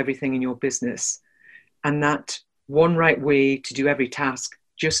to do everything in your business, and that one right way to do every task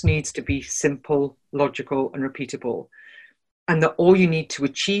just needs to be simple, logical, and repeatable. And that all you need to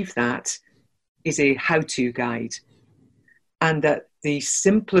achieve that is a how-to guide. And that the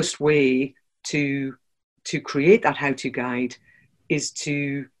simplest way to create that how-to guide is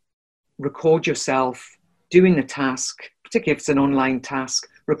to record yourself doing the task, particularly if it's an online task.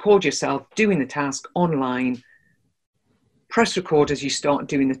 Record yourself doing the task online, press record as you start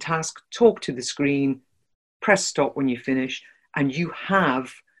doing the task, talk to the screen, press stop when you finish, and you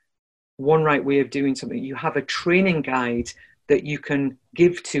have one right way of doing something. You have a training guide that you can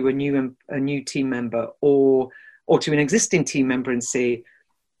give to a new team member or to an existing team member and say,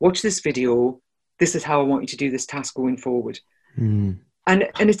 watch this video, this is how I want you to do this task going forward. And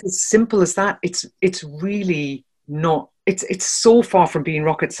it's as simple as that. It's really not, it's so far from being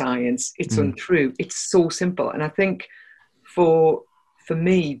rocket science. It's untrue. It's so simple. And I think for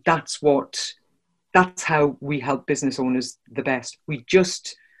me, that's how we help business owners the best. We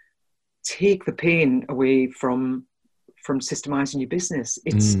just take the pain away from systemizing your business.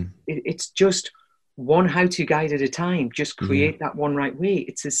 It's just one how-to guide at a time. Just create that one right way.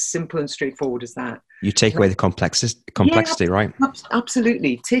 It's as simple and straightforward as that. You take away the complexity, right?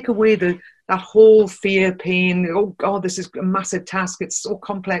 Absolutely. Take away that whole fear, pain. Oh God, this is a massive task. It's so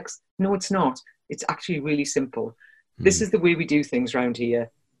complex. No, it's not. It's actually really simple. This is the way we do things around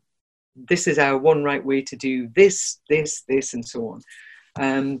here. This is our one right way to do this, and so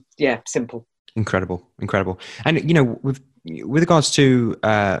on. Simple. Incredible. And, with regards to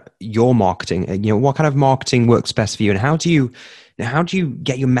your marketing, what kind of marketing works best for you, and how do you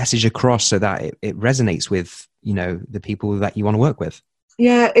get your message across so that it resonates with, the people that you want to work with?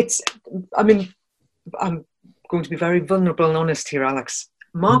 Yeah, I'm going to be very vulnerable and honest here, Alex.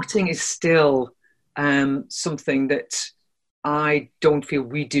 Marketing is still something that I don't feel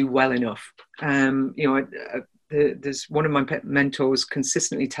we do well enough. There's one of my mentors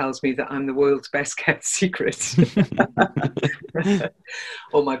consistently tells me that I'm the world's best kept secret,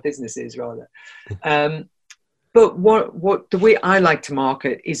 or my business is rather. But what the way I like to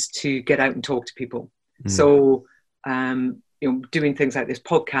market is to get out and talk to people. So, doing things like this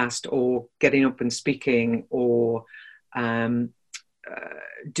podcast, or getting up and speaking, or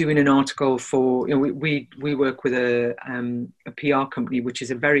doing an article for, we work with a PR company, which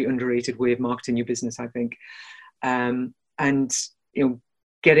is a very underrated way of marketing your business, I think. And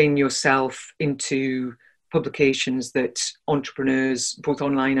getting yourself into publications that entrepreneurs, both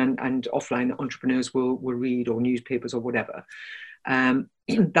online and offline entrepreneurs, will read, or newspapers or whatever.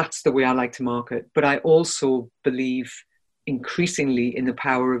 That's the way I like to market. But I also believe increasingly in the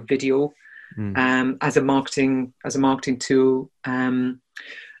power of video as a marketing tool. And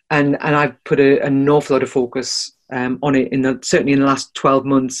I've put an awful lot of focus on it certainly in the last 12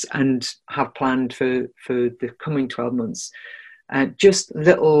 months, and have planned for the coming 12 months. Just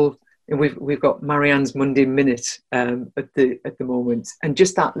little, we've got Marianne's Monday Minute at the moment, and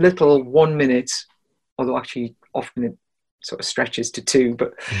just that little 1 minute, although actually often it sort of stretches to 2,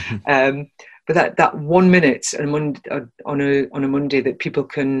 but that 1 minute on a Monday that people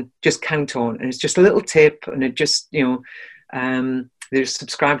can just count on, and it's just a little tip, and it just they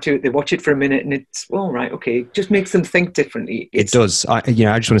subscribe to it, they watch it for a minute, and it's all right, okay, just makes them think differently. It does. I just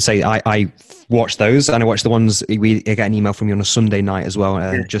want to say I watch those, and I watch the ones I get an email from you on a Sunday night as well.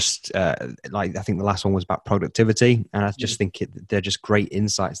 And I think the last one was about productivity, and I just think they're just great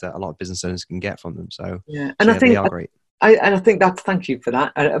insights that a lot of business owners can get from them. So I think they are great. I think that. Thank you for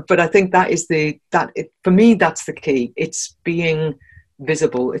that. But I think that is for me, that's the key. It's being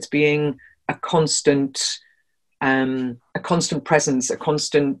visible. It's being a constant presence, a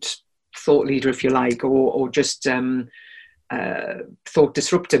constant thought leader, if you like, or just thought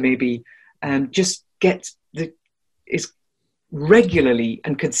disruptor, maybe. Just is regularly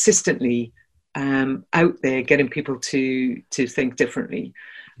and consistently out there, getting people to think differently.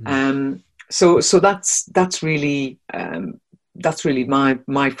 So that's really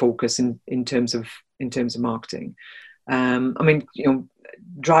my focus in terms of marketing.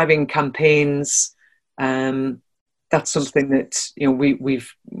 Driving campaigns. that's something that, you know,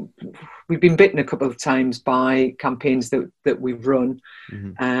 we've been bitten a couple of times by campaigns that we've run,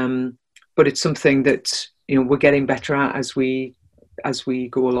 but it's something that, you know, we're getting better at as we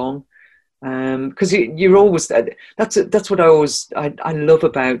go along. Because you're always, that's what I love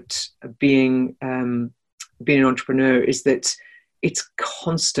about being an entrepreneur, is that it's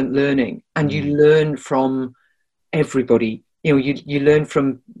constant learning, and you learn from everybody. You know, you learn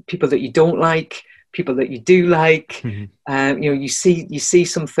from people that you don't like, people that you do like. You know, you see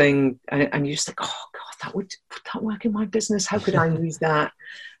something and you just think, oh God, would that work in my business? How could I use that?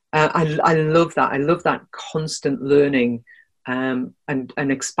 I love that. I love that constant learning, and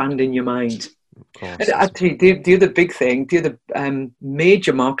expanding your mind. Of course. And actually, the other big thing, the other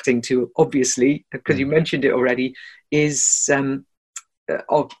major marketing tool, obviously, because you mentioned it already, is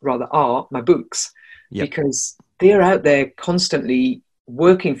or rather are my books. Yep. Because they're out there constantly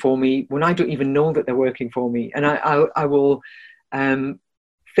working for me when I don't even know that they're working for me. And I will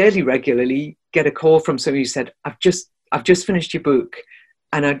fairly regularly get a call from somebody who said, I've just finished your book,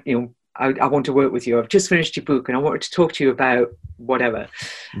 and I want to work with you. I've just finished your book and I wanted to talk to you about whatever.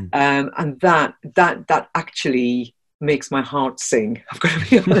 And that actually makes my heart sing. I've got to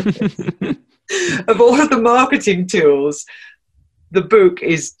be honest. Of all of the marketing tools, the book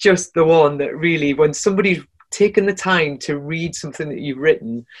is just the one that really, when somebody's taken the time to read something that you've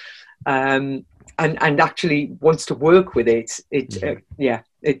written, and actually wants to work with it,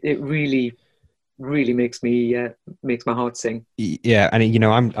 it really makes my heart sing. Yeah, and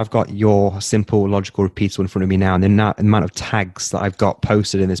I've got your Simple Logical Repeatable in front of me now, and the amount of tags that I've got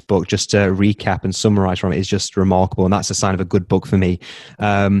posted in this book, just to recap and summarize from it, is just remarkable, and that's a sign of a good book for me.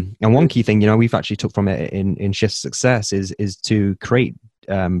 And one key thing, we've actually took from it in Shift Success is to create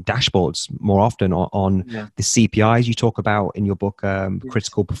dashboards more often on the CPIs you talk about in your book,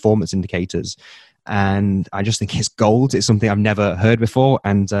 critical performance indicators, and I just think it's gold. It's something I've never heard before,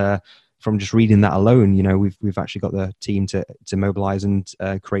 and from just reading that alone, we've actually got the team to mobilize and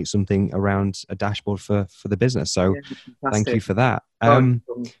create something around a dashboard for the business. So thank you for that.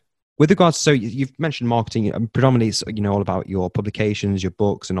 With regards, so you've mentioned marketing, predominantly it's, all about your publications, your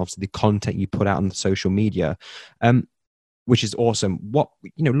books, and obviously the content you put out on the social media, which is awesome. What,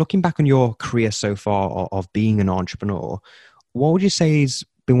 looking back on your career so far of being an entrepreneur, what would you say has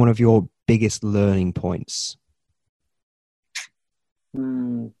been one of your biggest learning points?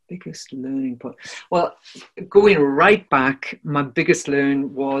 Biggest learning point. Well, going right back, my biggest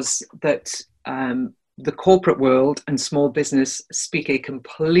learn was that the corporate world and small business speak a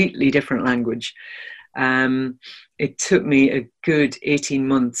completely different language. It took me a good 18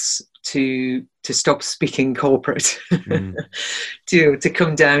 months to stop speaking corporate, to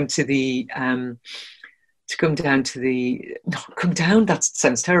come down to the that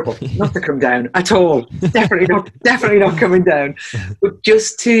sounds terrible. Not to come down at all. Definitely not coming down. But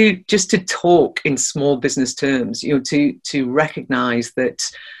just to talk in small business terms, to recognize that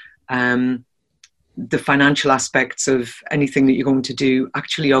the financial aspects of anything that you're going to do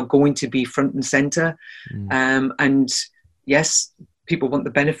actually are going to be front and center. And yes, people want the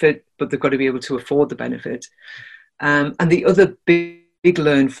benefit, but they've got to be able to afford the benefit. And the other big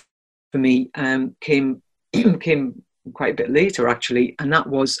learn for me came quite a bit later, actually, and that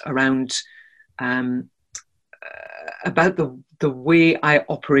was around about the way I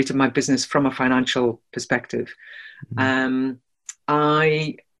operated my business from a financial perspective. I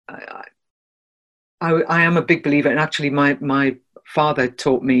am a big believer, and actually my father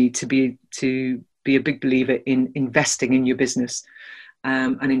taught me to be a big believer in investing in your business,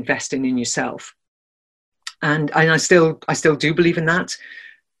 and investing in yourself. And I still do believe in that,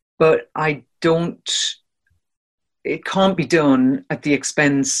 but it can't be done at the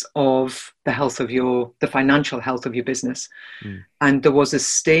expense of the financial health of your business. And there was a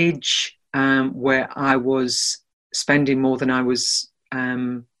stage where I was spending more than I was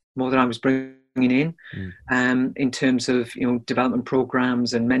bringing in terms of development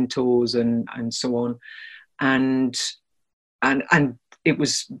programs and mentors and so on, and it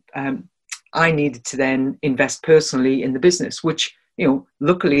was I needed to then invest personally in the business, which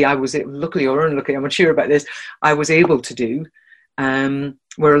luckily or unluckily, I'm not sure about this, I was able to do,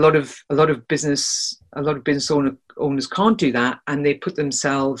 where a lot of business owners can't do that, and they put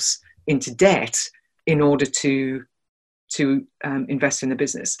themselves into debt in order to invest in the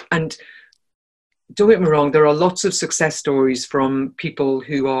business. And don't get me wrong, there are lots of success stories from people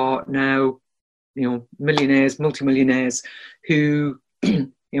who are now millionaires, multimillionaires, who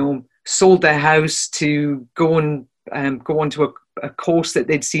sold their house to go on to a course that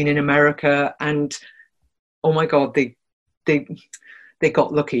they'd seen in America, and oh my God, they they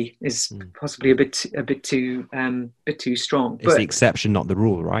got lucky is possibly a bit too strong. It's the exception, not the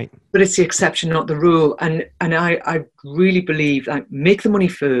rule, right? But it's the exception, not the rule. And I really believe, like, make the money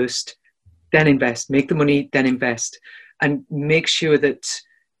first, then invest. Make the money, then invest, and make sure that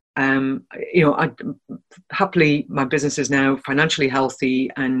happily my business is now financially healthy,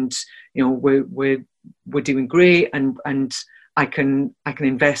 and we're doing great, and I can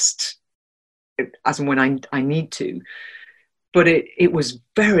invest as and when I need to. But it was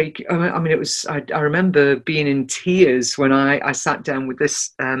very, I mean, it was, I remember being in tears when I sat down with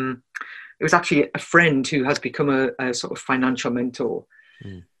this, it was actually a friend who has become a sort of financial mentor.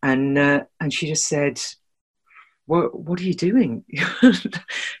 And she just said, what are you doing?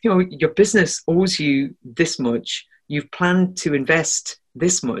 Your business owes you this much. You've planned to invest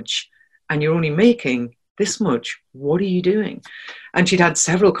this much, and you're only making this much. What are you doing? And she'd had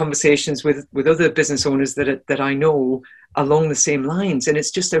several conversations with other business owners that I know along the same lines, and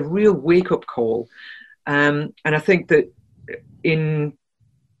it's just a real wake-up call. And I think that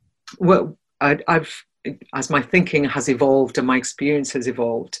I've as my thinking has evolved and my experience has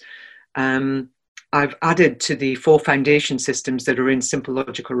evolved, I've added to the 4 foundation systems that are in Simple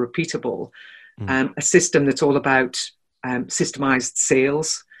Logical Repeatable, a system that's all about systemized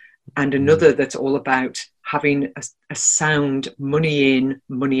sales, and another that's all about having a sound money in,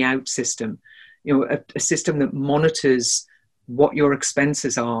 money out system. A system that monitors what your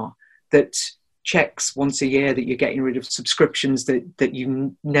expenses are, that checks once a year that you're getting rid of subscriptions that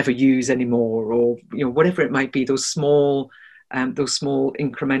you never use anymore, or whatever it might be. Those small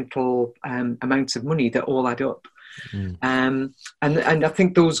incremental amounts of money that all add up. And I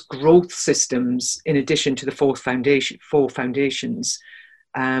think those growth systems, in addition to the 4 foundations,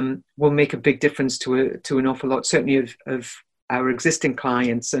 will make a big difference to an awful lot, certainly of our existing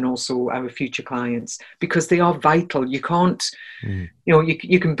clients and also our future clients, because they are vital. You can't,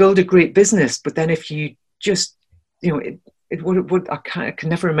 you can build a great business, but then if you just, I can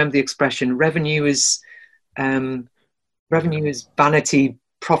never remember the expression. Revenue is vanity,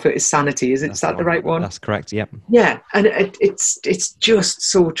 profit is sanity. Is that the right one? That's correct. Yep. Yeah, and it's just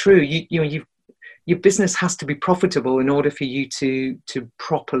so true. Your business has to be profitable in order for you to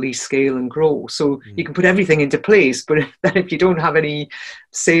properly scale and grow. So you can put everything into place, but then if you don't have any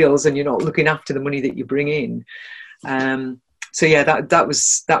sales and you're not looking after the money that you bring in, so yeah, that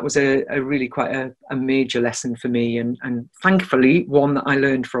was a really quite a major lesson for me, and thankfully one that I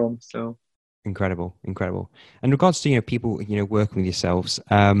learned from. So. Incredible. In regards to people working with yourselves,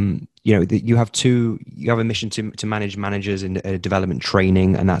 you have a mission to manage managers in development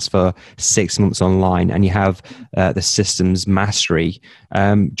training, and that's for 6 months online, and you have the systems mastery. Do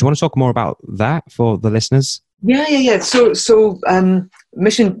you want to talk more about that for the listeners? Yeah. So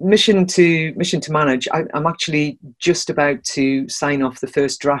mission to manage. I'm actually just about to sign off the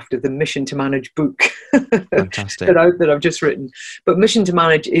first draft of the Mission to Manage book. Fantastic. that I've just written. But Mission to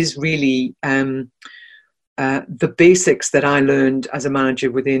Manage is really the basics that I learned as a manager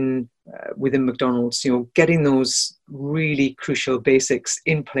within McDonald's. Getting those really crucial basics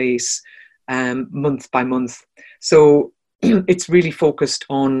in place month by month. So it's really focused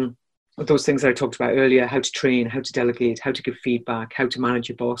on those things that I talked about earlier: how to train, how to delegate, how to give feedback, how to manage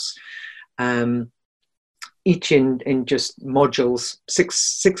your boss. Each in just modules,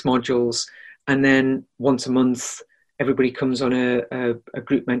 six modules, and then once a month, everybody comes on a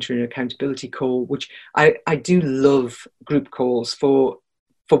group mentoring and accountability call. Which I do love group calls for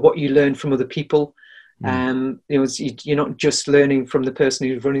what you learn from other people. You're not just learning from the person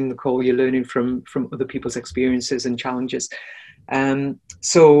who's running the call; you're learning from other people's experiences and challenges.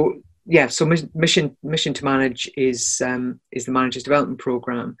 So Mission to Manage is the Manager's Development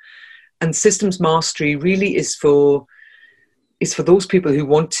Program, and Systems Mastery really is for those people who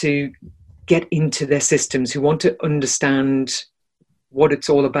want to get into their systems, who want to understand what it's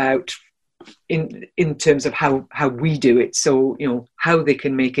all about in terms of how we do it. So how they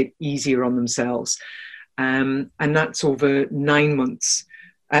can make it easier on themselves, and that's over 8 months.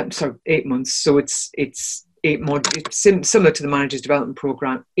 So it's 8 modules. It's similar to the Manager's Development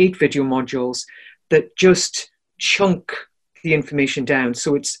Program, 8 video modules that just chunk the information down.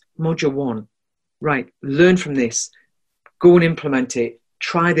 So it's module 1, right? Learn from this, go and implement it,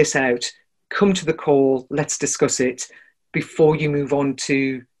 try this out, come to the call, let's discuss it before you move on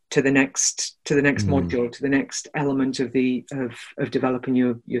to the next module, to the next element of developing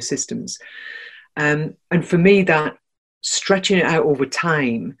your systems. And for me, that stretching it out over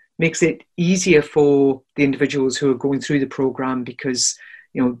time makes it easier for the individuals who are going through the program, because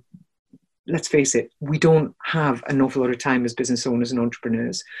let's face it, we don't have an awful lot of time as business owners and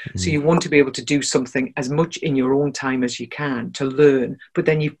entrepreneurs. So you want to be able to do something as much in your own time as you can to learn, but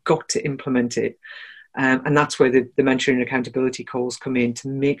then you've got to implement it. And that's where the mentoring and accountability calls come in, to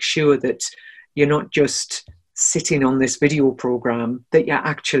make sure that you're not just sitting on this video program, that you're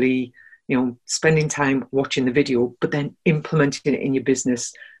actually, spending time watching the video, but then implementing it in your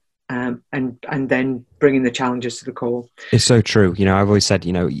business, and then bringing the challenges to the call. It's so true. I've always said,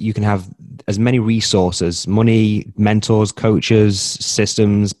 you can have as many resources, money, mentors, coaches,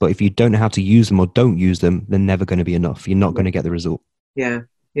 systems, but if you don't know how to use them or don't use them, they're never going to be enough. You're not going to get the result. Yeah.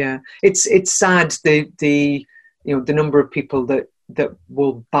 It's sad, the number of people that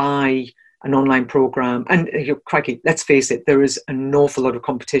will buy an online program, and crikey, let's face it, there is an awful lot of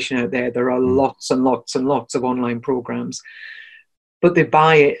competition out there. There are lots and lots and lots of online programs, but they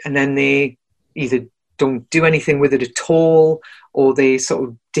buy it and then they either don't do anything with it at all, or they sort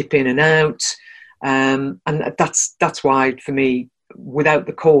of dip in and out. And that's why, for me, without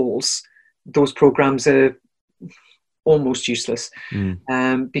the calls, those programs are almost useless,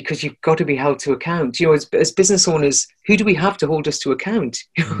 because you've got to be held to account. As business owners, who do we have to hold us to account?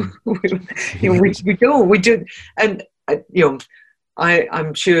 We don't. And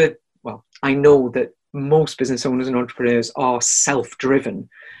I'm sure. Well, I know that most business owners and entrepreneurs are self-driven,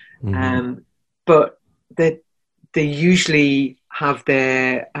 but they usually have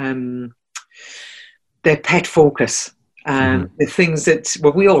their pet focus, the things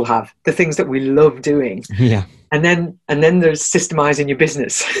that we all have, the things that we love doing. Yeah. And then there's systemizing your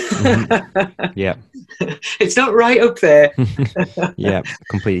business. Yeah. It's not right up there. Yeah,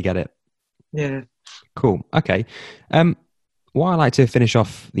 completely get it. Yeah. Cool. Okay. What I like to finish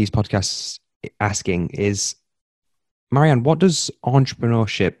off these podcasts asking is, Marianne, what does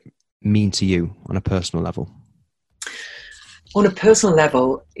entrepreneurship mean to you on a personal level? On a personal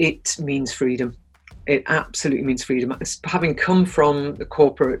level, it means freedom. It absolutely means freedom. Having come from the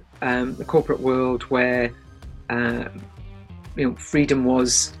corporate world, where freedom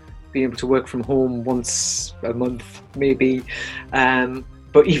was being able to work from home once a month, maybe.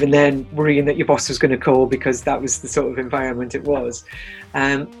 But even then, worrying that your boss was going to call, because that was the sort of environment it was.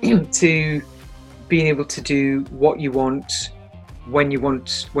 To being able to do what you want, when you want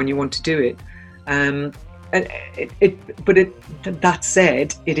to do it. That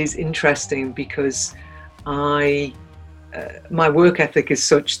said, it is interesting because my work ethic is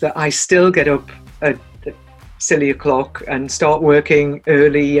such that I still get up at silly o'clock and start working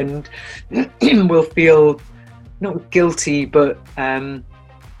early, and will feel not guilty, but I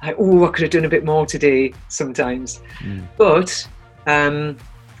could have done a bit more today sometimes. But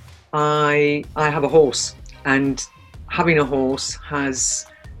I have a horse, and having a horse has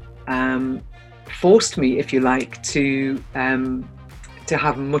forced me, if you like, to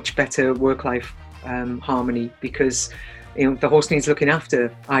have much better work-life harmony, because the horse needs looking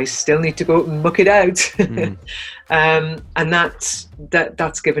after. I still need to go out and muck it out. And that's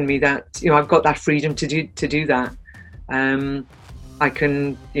given me that, I've got that freedom to do that. I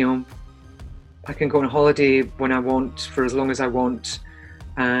can go on a holiday when I want, for as long as I want.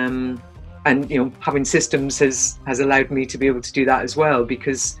 And having systems has allowed me to be able to do that as well,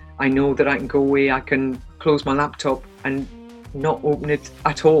 because I know that I can go away, I can close my laptop and not open it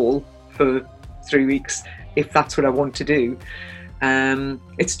at all for 3 weeks, if that's what I want to do.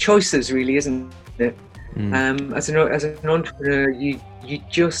 It's choices, really, isn't it? As an entrepreneur, you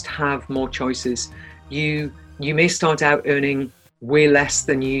just have more choices. You may start out earning way less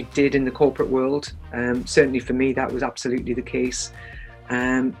than you did in the corporate world. Certainly for me, that was absolutely the case.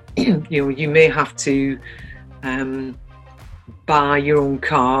 You may have to buy your own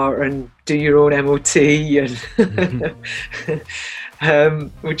car and do your own MOT,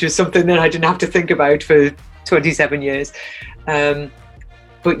 and which is something that I didn't have to think about for 27 years.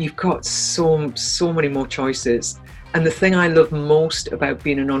 But you've got so many more choices. And the thing I love most about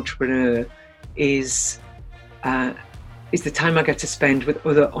being an entrepreneur is the time I get to spend with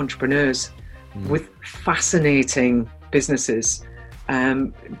other entrepreneurs, with fascinating businesses,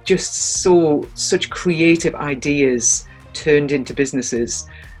 just such creative ideas turned into businesses,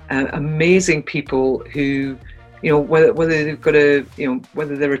 amazing people who, whether they've got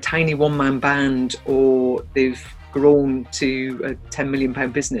whether they're a tiny one-man band or they've grown to a £10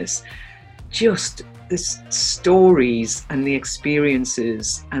 million business, just the stories and the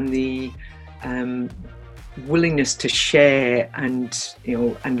experiences and the willingness to share and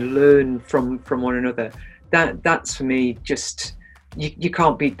learn from one another. That's for me, just you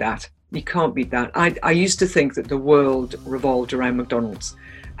can't beat that. You can't beat that. I used to think that the world revolved around McDonald's,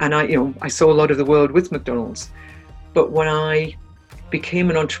 and I saw a lot of the world with McDonald's. But when I became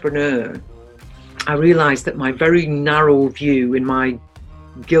an entrepreneur, I realized that my very narrow view in my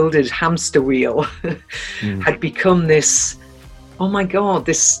gilded hamster wheel had become this, oh my God,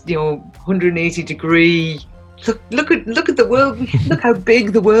 this, 180 degree, look at the world, look how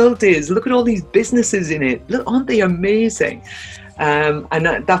big the world is, look at all these businesses in it, look, aren't they amazing? And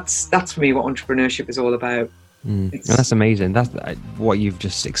that's for me what entrepreneurship is all about. That's amazing. That's what you've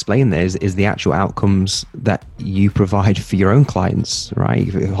just explained there is the actual outcomes that you provide for your own clients,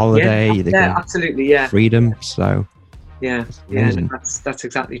 right? Holiday, absolutely, freedom. So that's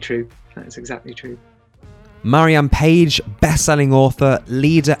exactly true. That is exactly true. Marianne Page, best-selling author,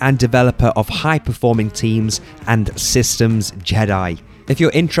 leader and developer of high-performing teams and systems Jedi. If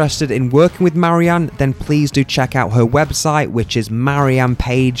you're interested in working with Marianne, then please do check out her website, which is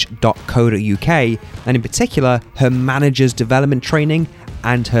mariannepage.co.uk, and in particular, her manager's development training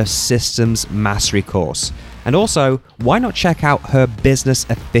and her systems mastery course. And also, why not check out her business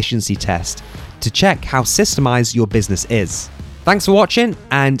efficiency test to check how systemized your business is. Thanks for watching,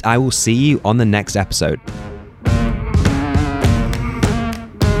 and I will see you on the next episode.